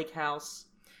 got a lake house.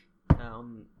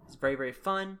 It's very, very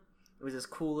fun. It was this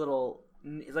cool little,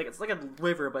 it's like a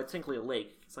river, but it's technically a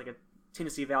lake. It's like a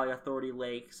Tennessee Valley Authority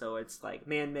lake, so it's like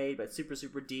man-made, but super,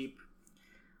 super deep.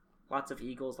 Lots of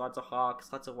eagles, lots of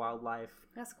hawks, lots of wildlife.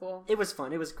 That's cool. It was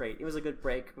fun. It was great. It was a good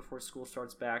break before school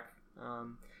starts back.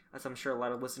 As I'm sure a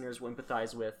lot of listeners will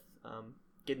empathize with,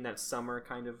 getting that summer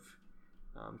kind of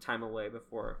time away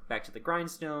before back to the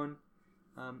grindstone.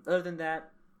 Other than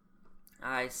that,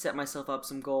 I set myself up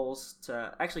some goals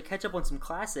to actually catch up on some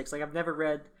classics. Like I've never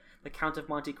read The Count of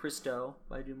Monte Cristo,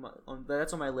 but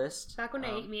that's on my list. Back when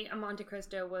I ate meat, a Monte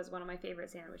Cristo was one of my favorite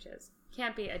sandwiches.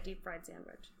 Can't be a deep fried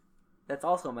sandwich. That's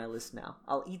also on my list now.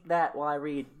 I'll eat that while I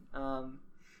read.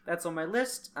 That's on my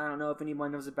list. I don't know if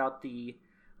anyone knows about the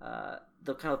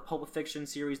kind of Pulp Fiction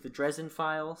series, The Dresden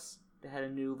Files. They had a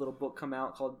new little book come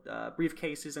out called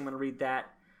Briefcases. I'm going to read that.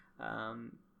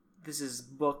 This is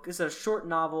a short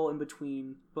novel in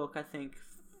between book, I think,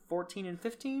 14 and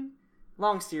 15.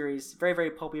 Long series. Very, very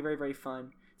pulpy, very, very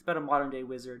fun. It's about a modern-day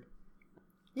wizard.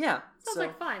 Yeah. Sounds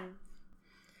like fun.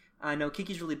 I know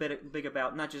Kiki's really big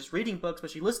about not just reading books, but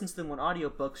she listens to them on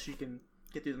audiobooks so she can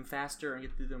get through them faster and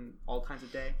get through them all times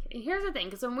of day. Here's the thing,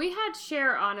 because when we had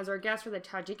Cher on as our guest for the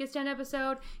Tajikistan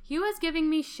episode, he was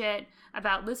giving me shit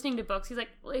about listening to books. He's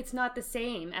like, well, it's not the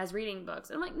same as reading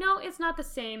books. I'm like, no, it's not the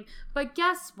same. But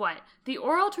guess what? The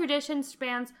oral tradition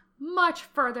spans much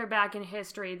further back in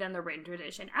history than the written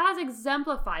tradition, as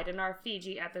exemplified in our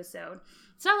Fiji episode.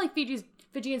 It's not like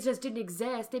Fijians just didn't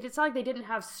exist. It's not like they didn't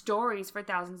have stories for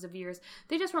thousands of years.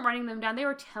 They just weren't writing them down. They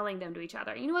were telling them to each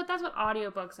other. You know what? That's what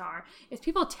audiobooks are. It's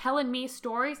people telling me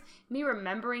stories, me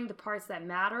remembering the parts that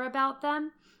matter about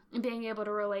them, and being able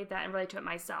to relate that and relate to it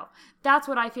myself. That's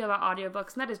what I feel about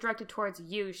audiobooks, and that is directed towards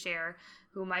you, Cher,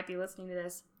 who might be listening to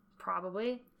this,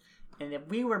 probably. And if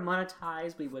we were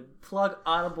monetized, we would plug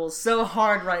Audible so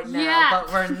hard right now,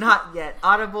 but we're not yet.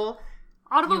 Audible,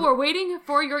 we're waiting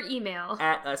for your email.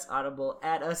 At us, Audible.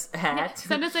 At us, at.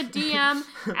 Send us a DM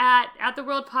at The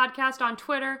World Podcast on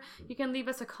Twitter. You can leave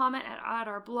us a comment at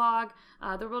our blog,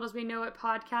 The World As We Know It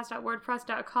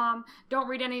podcast.wordpress.com. Don't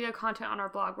read any of the content on our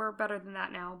blog. We're better than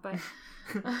that now, but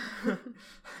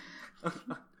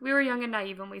we were young and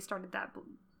naive when we started that.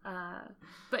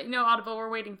 But Audible, we're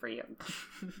waiting for you.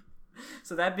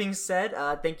 So that being said,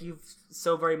 thank you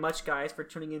so very much, guys, for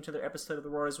tuning into another episode of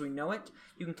The World As We Know It.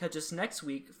 You can catch us next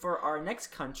week for our next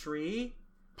country,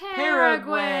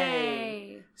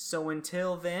 Paraguay. So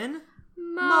until then,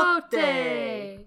 Mote!